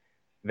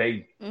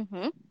 They,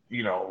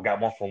 got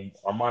one from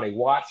Armani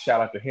Watts. Shout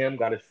out to him.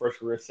 Got his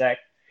first career sack.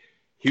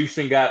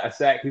 Houston got a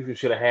sack. Houston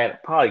should have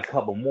had probably a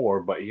couple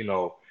more, but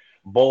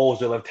Bowles,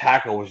 the left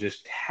tackle, was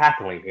just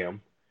tackling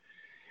him.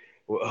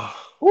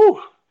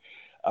 Whew.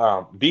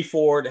 D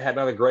Ford had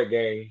another great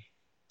game.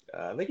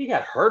 I think he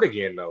got hurt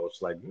again though.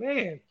 It's like,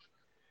 man,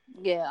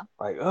 yeah,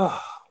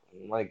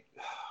 like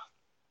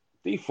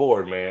D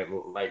Ford,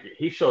 man, like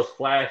he shows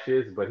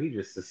flashes, but he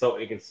just is so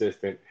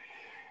inconsistent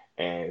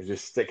and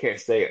just can't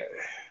stay.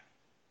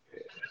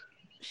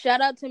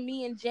 Shout out to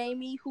me and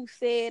Jamie who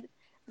said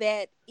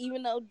that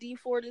even though D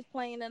Ford is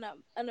playing an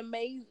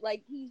amazing,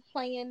 like he's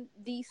playing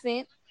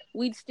decent,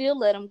 we'd still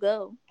let him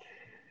go.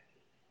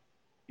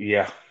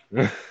 Yeah.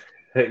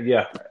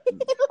 Yeah,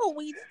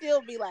 we'd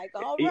still be like,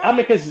 all right. I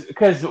mean,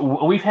 because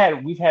we've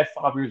had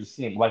 5 years to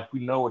see him. Like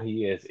we know what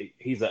he is.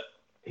 He's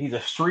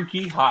a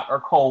streaky, hot or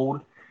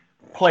cold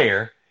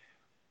player.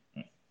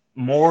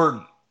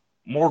 More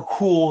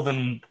cool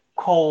than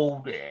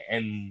cold,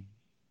 and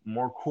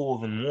more cool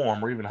than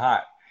warm or even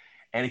hot.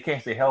 And he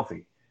can't stay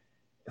healthy.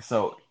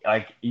 So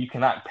like you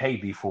cannot pay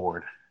D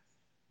Ford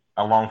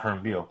a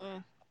long-term deal.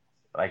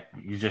 Like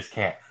you just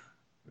can't.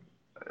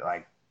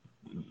 Like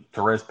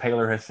Therese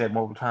Paylor has said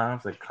multiple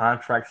times, the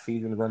contract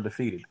season is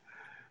undefeated.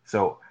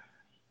 So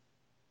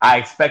I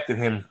expected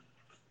him,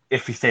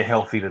 if he stayed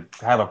healthy, to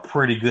have a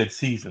pretty good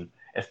season,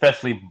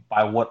 especially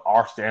by what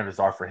our standards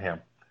are for him.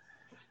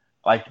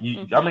 Like,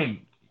 I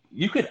mean,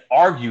 you could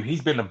argue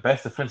he's been the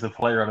best defensive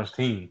player on his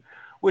team,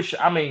 which,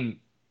 I mean,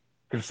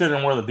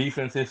 considering where the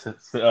defense is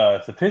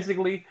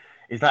statistically,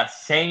 is not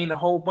saying a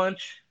whole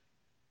bunch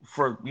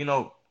for,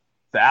 the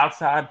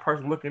outside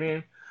person looking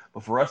in.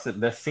 But for us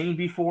that's seen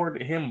before,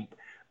 him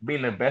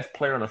being the best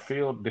player on the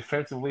field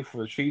defensively for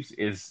the Chiefs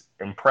is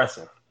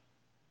impressive.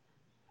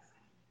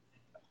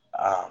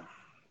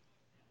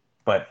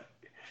 But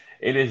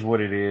it is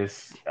what it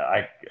is.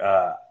 I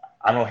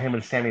know him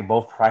and Sammy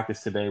both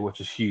practiced today,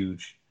 which is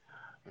huge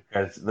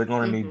because they're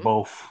going to need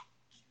both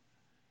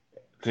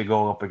to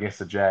go up against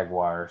the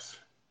Jaguars.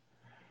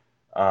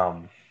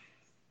 But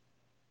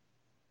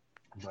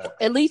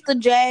at least the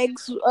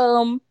Jags,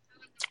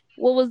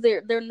 what was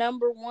their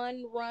number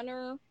one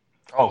runner?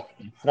 Oh,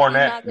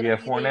 Fournette. Yeah,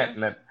 Fournette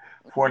and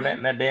Fournette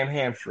and that damn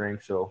hamstring.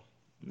 So,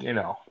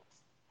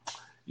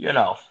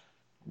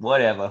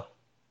 whatever.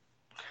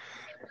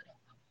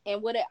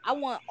 And I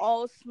want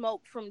all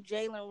smoke from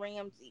Jalen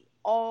Ramsey.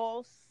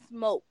 All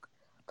smoke.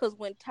 Because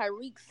when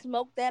Tyreek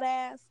smoked that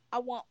ass, I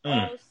want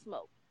all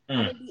smoke.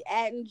 I'm going to be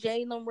adding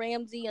Jalen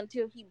Ramsey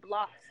until he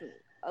blocks me.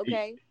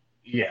 Okay?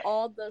 Yeah.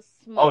 All the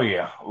smoke. Oh,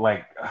 yeah.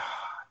 Like,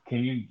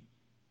 can you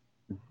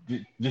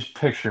just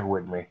picture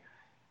with me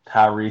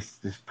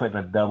Tyrese just putting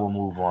a double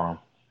move on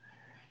him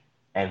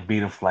and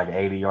beat him for like an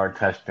 80-yard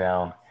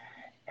touchdown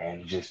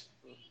and just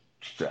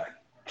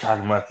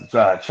chucking up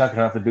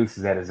the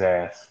deuces at his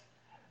ass.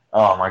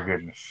 Oh, my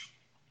goodness.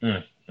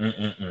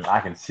 I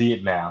can see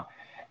it now.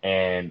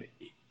 And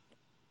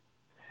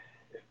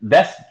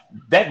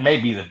that may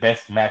be the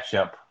best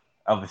matchup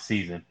of the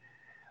season.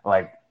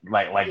 Like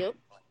yep.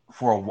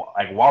 For a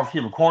wide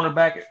receiver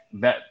cornerback,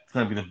 that's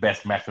going to be the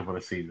best matchup of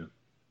the season.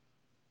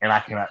 And I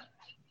cannot.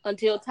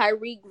 Until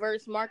Tyreek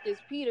versus Marcus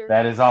Peters.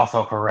 That is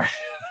also correct.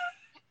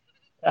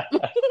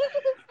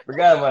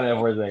 Forgot about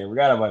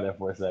that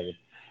for a second.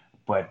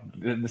 But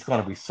it's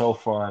going to be so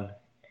fun,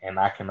 and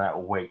I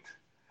cannot wait.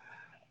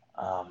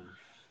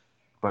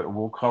 But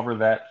we'll cover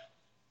that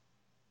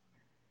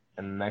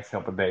in the next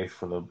couple of days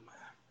for the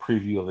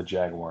preview of the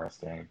Jaguars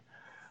game.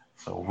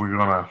 So we're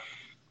going to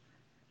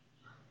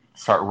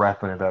start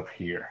wrapping it up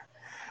here.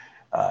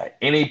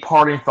 Any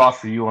parting thoughts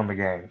for you on the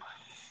game?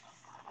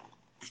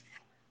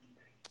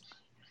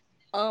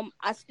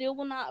 I still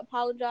will not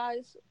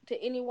apologize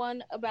to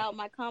anyone about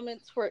my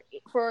comments for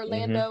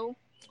Orlando.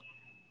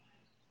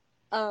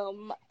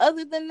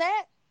 Other than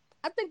that,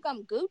 I think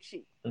I'm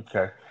Gucci.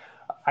 Okay.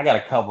 I got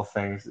a couple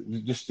things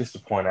just to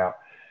point out.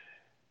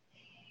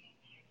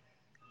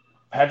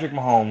 Patrick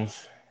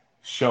Mahomes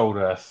showed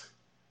us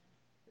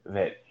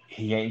that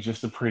he ain't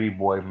just a pretty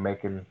boy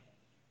making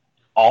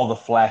all the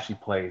flashy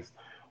plays.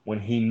 When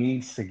he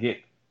needs to get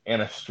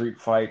in a street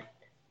fight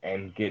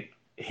and get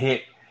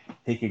hit,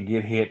 he can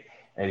get hit,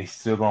 and he's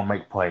still going to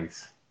make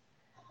plays.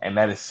 And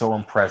that is so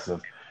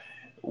impressive.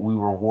 We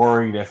were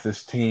worried if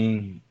this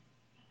team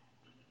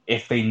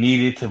if they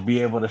needed to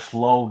be able to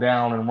slow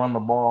down and run the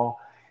ball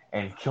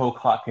and kill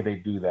clock, could they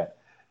do that?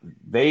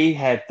 They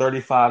had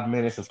 35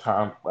 minutes of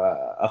time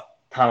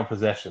of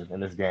possession in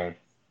this game.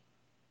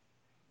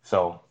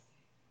 So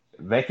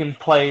they can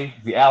play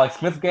the Alex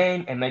Smith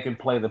game and they can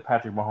play the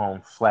Patrick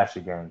Mahomes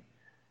flashy game.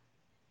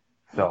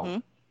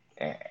 So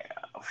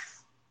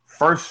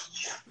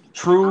first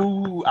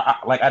true,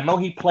 I know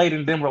he played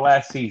in Denver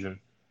last season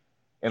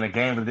in a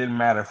game that didn't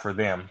matter for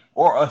them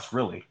or us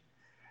really.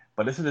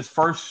 But this is his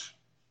first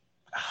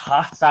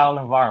hostile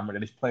environment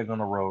that he's played on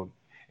the road,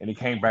 and he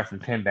came back from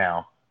 10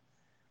 down.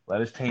 Led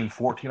his team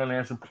 14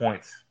 unanswered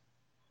points.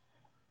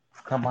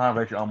 Come behind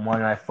victory on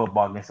Monday Night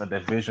Football against a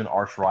division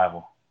arch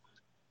rival.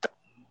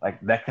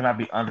 Like, that cannot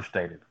be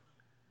understated.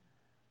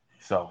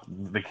 So,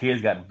 the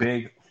kid's got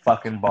big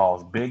fucking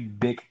balls. Big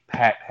Dick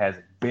Pat has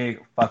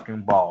big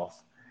fucking balls.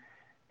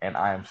 And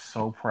I am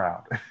so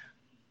proud.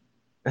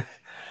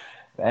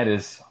 That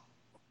is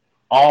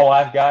all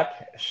I've got.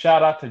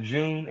 Shout out to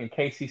June and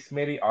Casey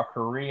Smitty, our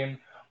Korean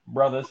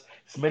brothers.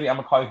 Smitty, I'm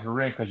going to call you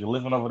Korean because you're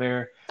living over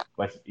there.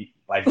 But,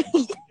 like,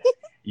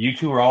 you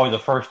two are always the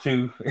first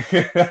two.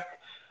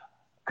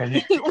 Because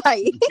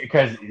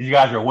you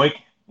guys are awake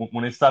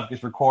when this stuff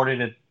gets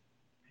recorded at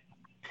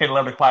 10,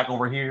 11 o'clock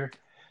over here.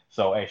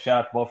 So, hey, shout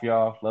out to both of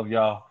y'all. Love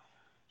y'all.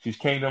 She's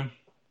Kingdom.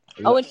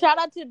 Oh, and shout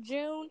out to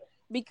June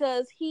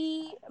because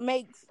he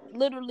makes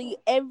literally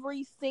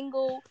every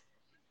single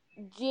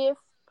GIF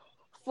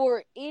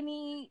for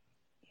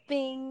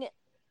anything,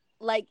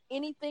 like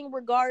anything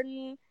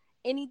regarding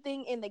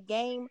anything in the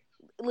game.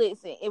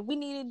 Listen, if we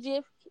need a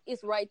GIF,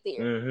 it's right there.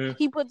 Mm-hmm.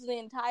 He puts the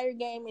entire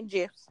game in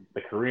GIFs.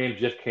 The Korean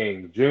GIF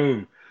King,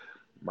 June,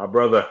 my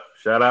brother.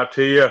 Shout out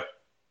to you.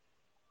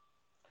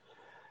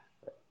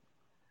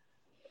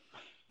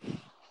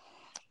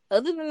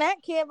 Other than that,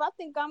 Kev, I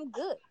think I'm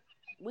good.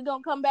 We're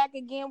going to come back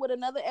again with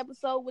another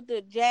episode with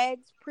the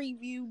Jags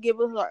preview, give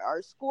us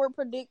our score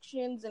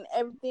predictions and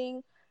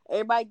everything.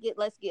 Everybody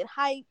let's get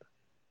hype.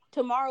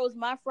 Tomorrow is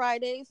my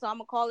Friday, so I'm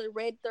going to call it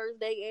Red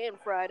Thursday and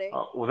Friday.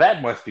 Well,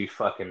 that must be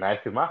fucking nice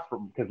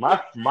because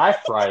my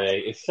Friday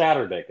is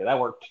Saturday because I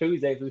work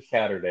Tuesday through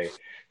Saturday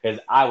because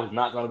I was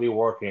not going to be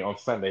working on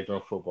Sunday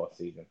during football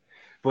season.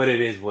 But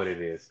it is what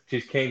it is.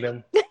 She's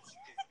Kingdom.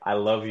 I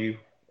love you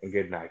and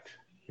good night.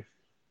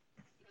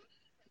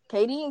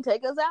 Katie,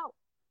 take us out.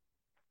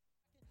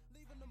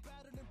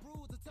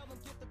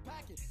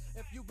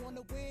 If you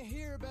wanna win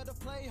here, better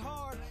play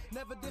hard.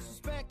 Never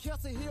disrespect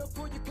Kelsey, he'll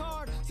pull your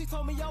card. She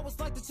told me I was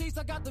like the Chiefs,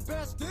 I got the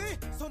best D.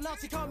 So now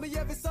she call me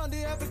every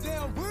Sunday, every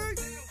damn week.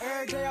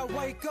 Every day I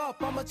wake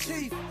up, I'm a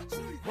chief.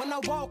 When I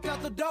walk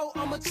out the door,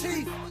 I'm a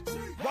chief.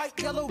 White,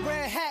 yellow,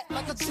 red hat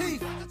like a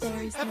chief.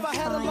 If I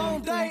had a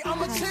long day,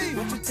 I'm a chief.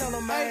 What you tell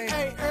 'em, man?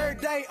 Hey,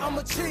 every day I'm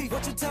a chief.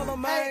 What you tell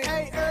 'em, man?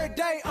 Hey, every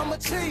day I'm a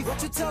chief.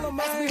 What you tell 'em,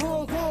 man? Ask me who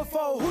I'm going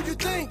for, who you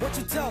think? What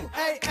you tell 'em?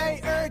 Hey,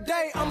 every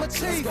day I'm a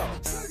chief.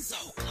 So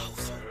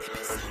close.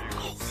 So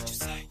close. What you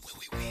say when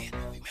we win?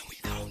 Man, we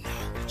don't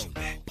know what you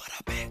bet, but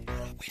I bet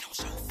we don't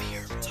show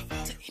fear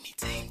to any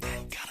team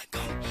that gotta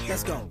come here.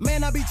 Let's go.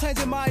 Man, I be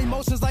changing my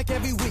emotions like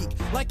every week.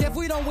 Like if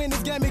we don't win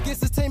this game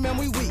against this team, man,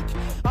 we weak.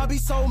 I be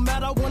so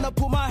mad I wanna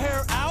pull my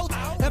hair out.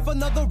 If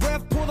another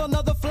ref pull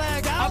another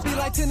flag out, I be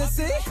like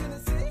Tennessee.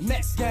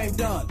 Next game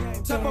done.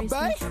 Tampa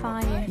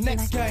Bay.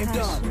 Next game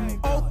done.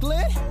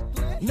 Oakland.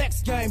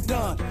 Next game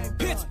done.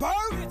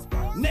 Pittsburgh.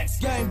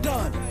 Next game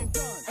done.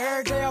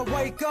 Every day I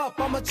wake up,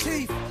 I'm a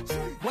chief.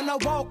 When I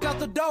walk out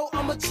the door,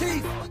 I'm a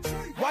chief.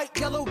 White,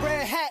 yellow,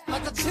 red hat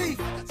like a chief.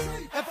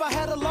 If I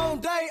had a long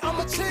day, I'm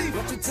a chief.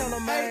 What you tell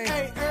 'em, man?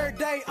 Hey, every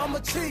day I'm a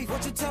chief.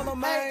 What you tell 'em,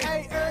 man?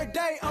 Hey, every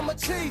day I'm a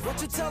chief.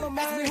 What you tell 'em,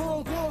 man? Ask me who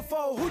I'm going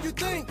for, who you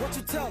think? What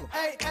you tell 'em?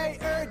 Hey,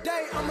 every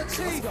day I'm a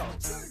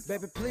chief.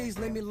 Baby, please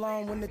leave me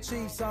alone when the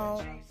Chiefs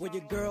on. When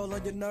your girl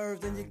on your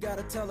nerves, then you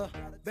gotta tell her.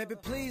 Baby,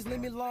 please leave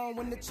me alone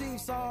when the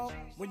Chiefs on.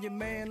 When your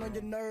man on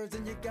your nerves,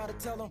 then you gotta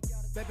tell him.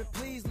 Baby,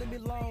 please leave me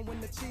alone when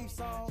the Chiefs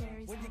on.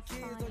 When your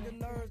kids on your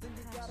nerves, then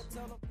you gotta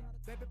tell them.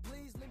 Baby,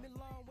 please leave me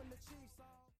alone when the Chiefs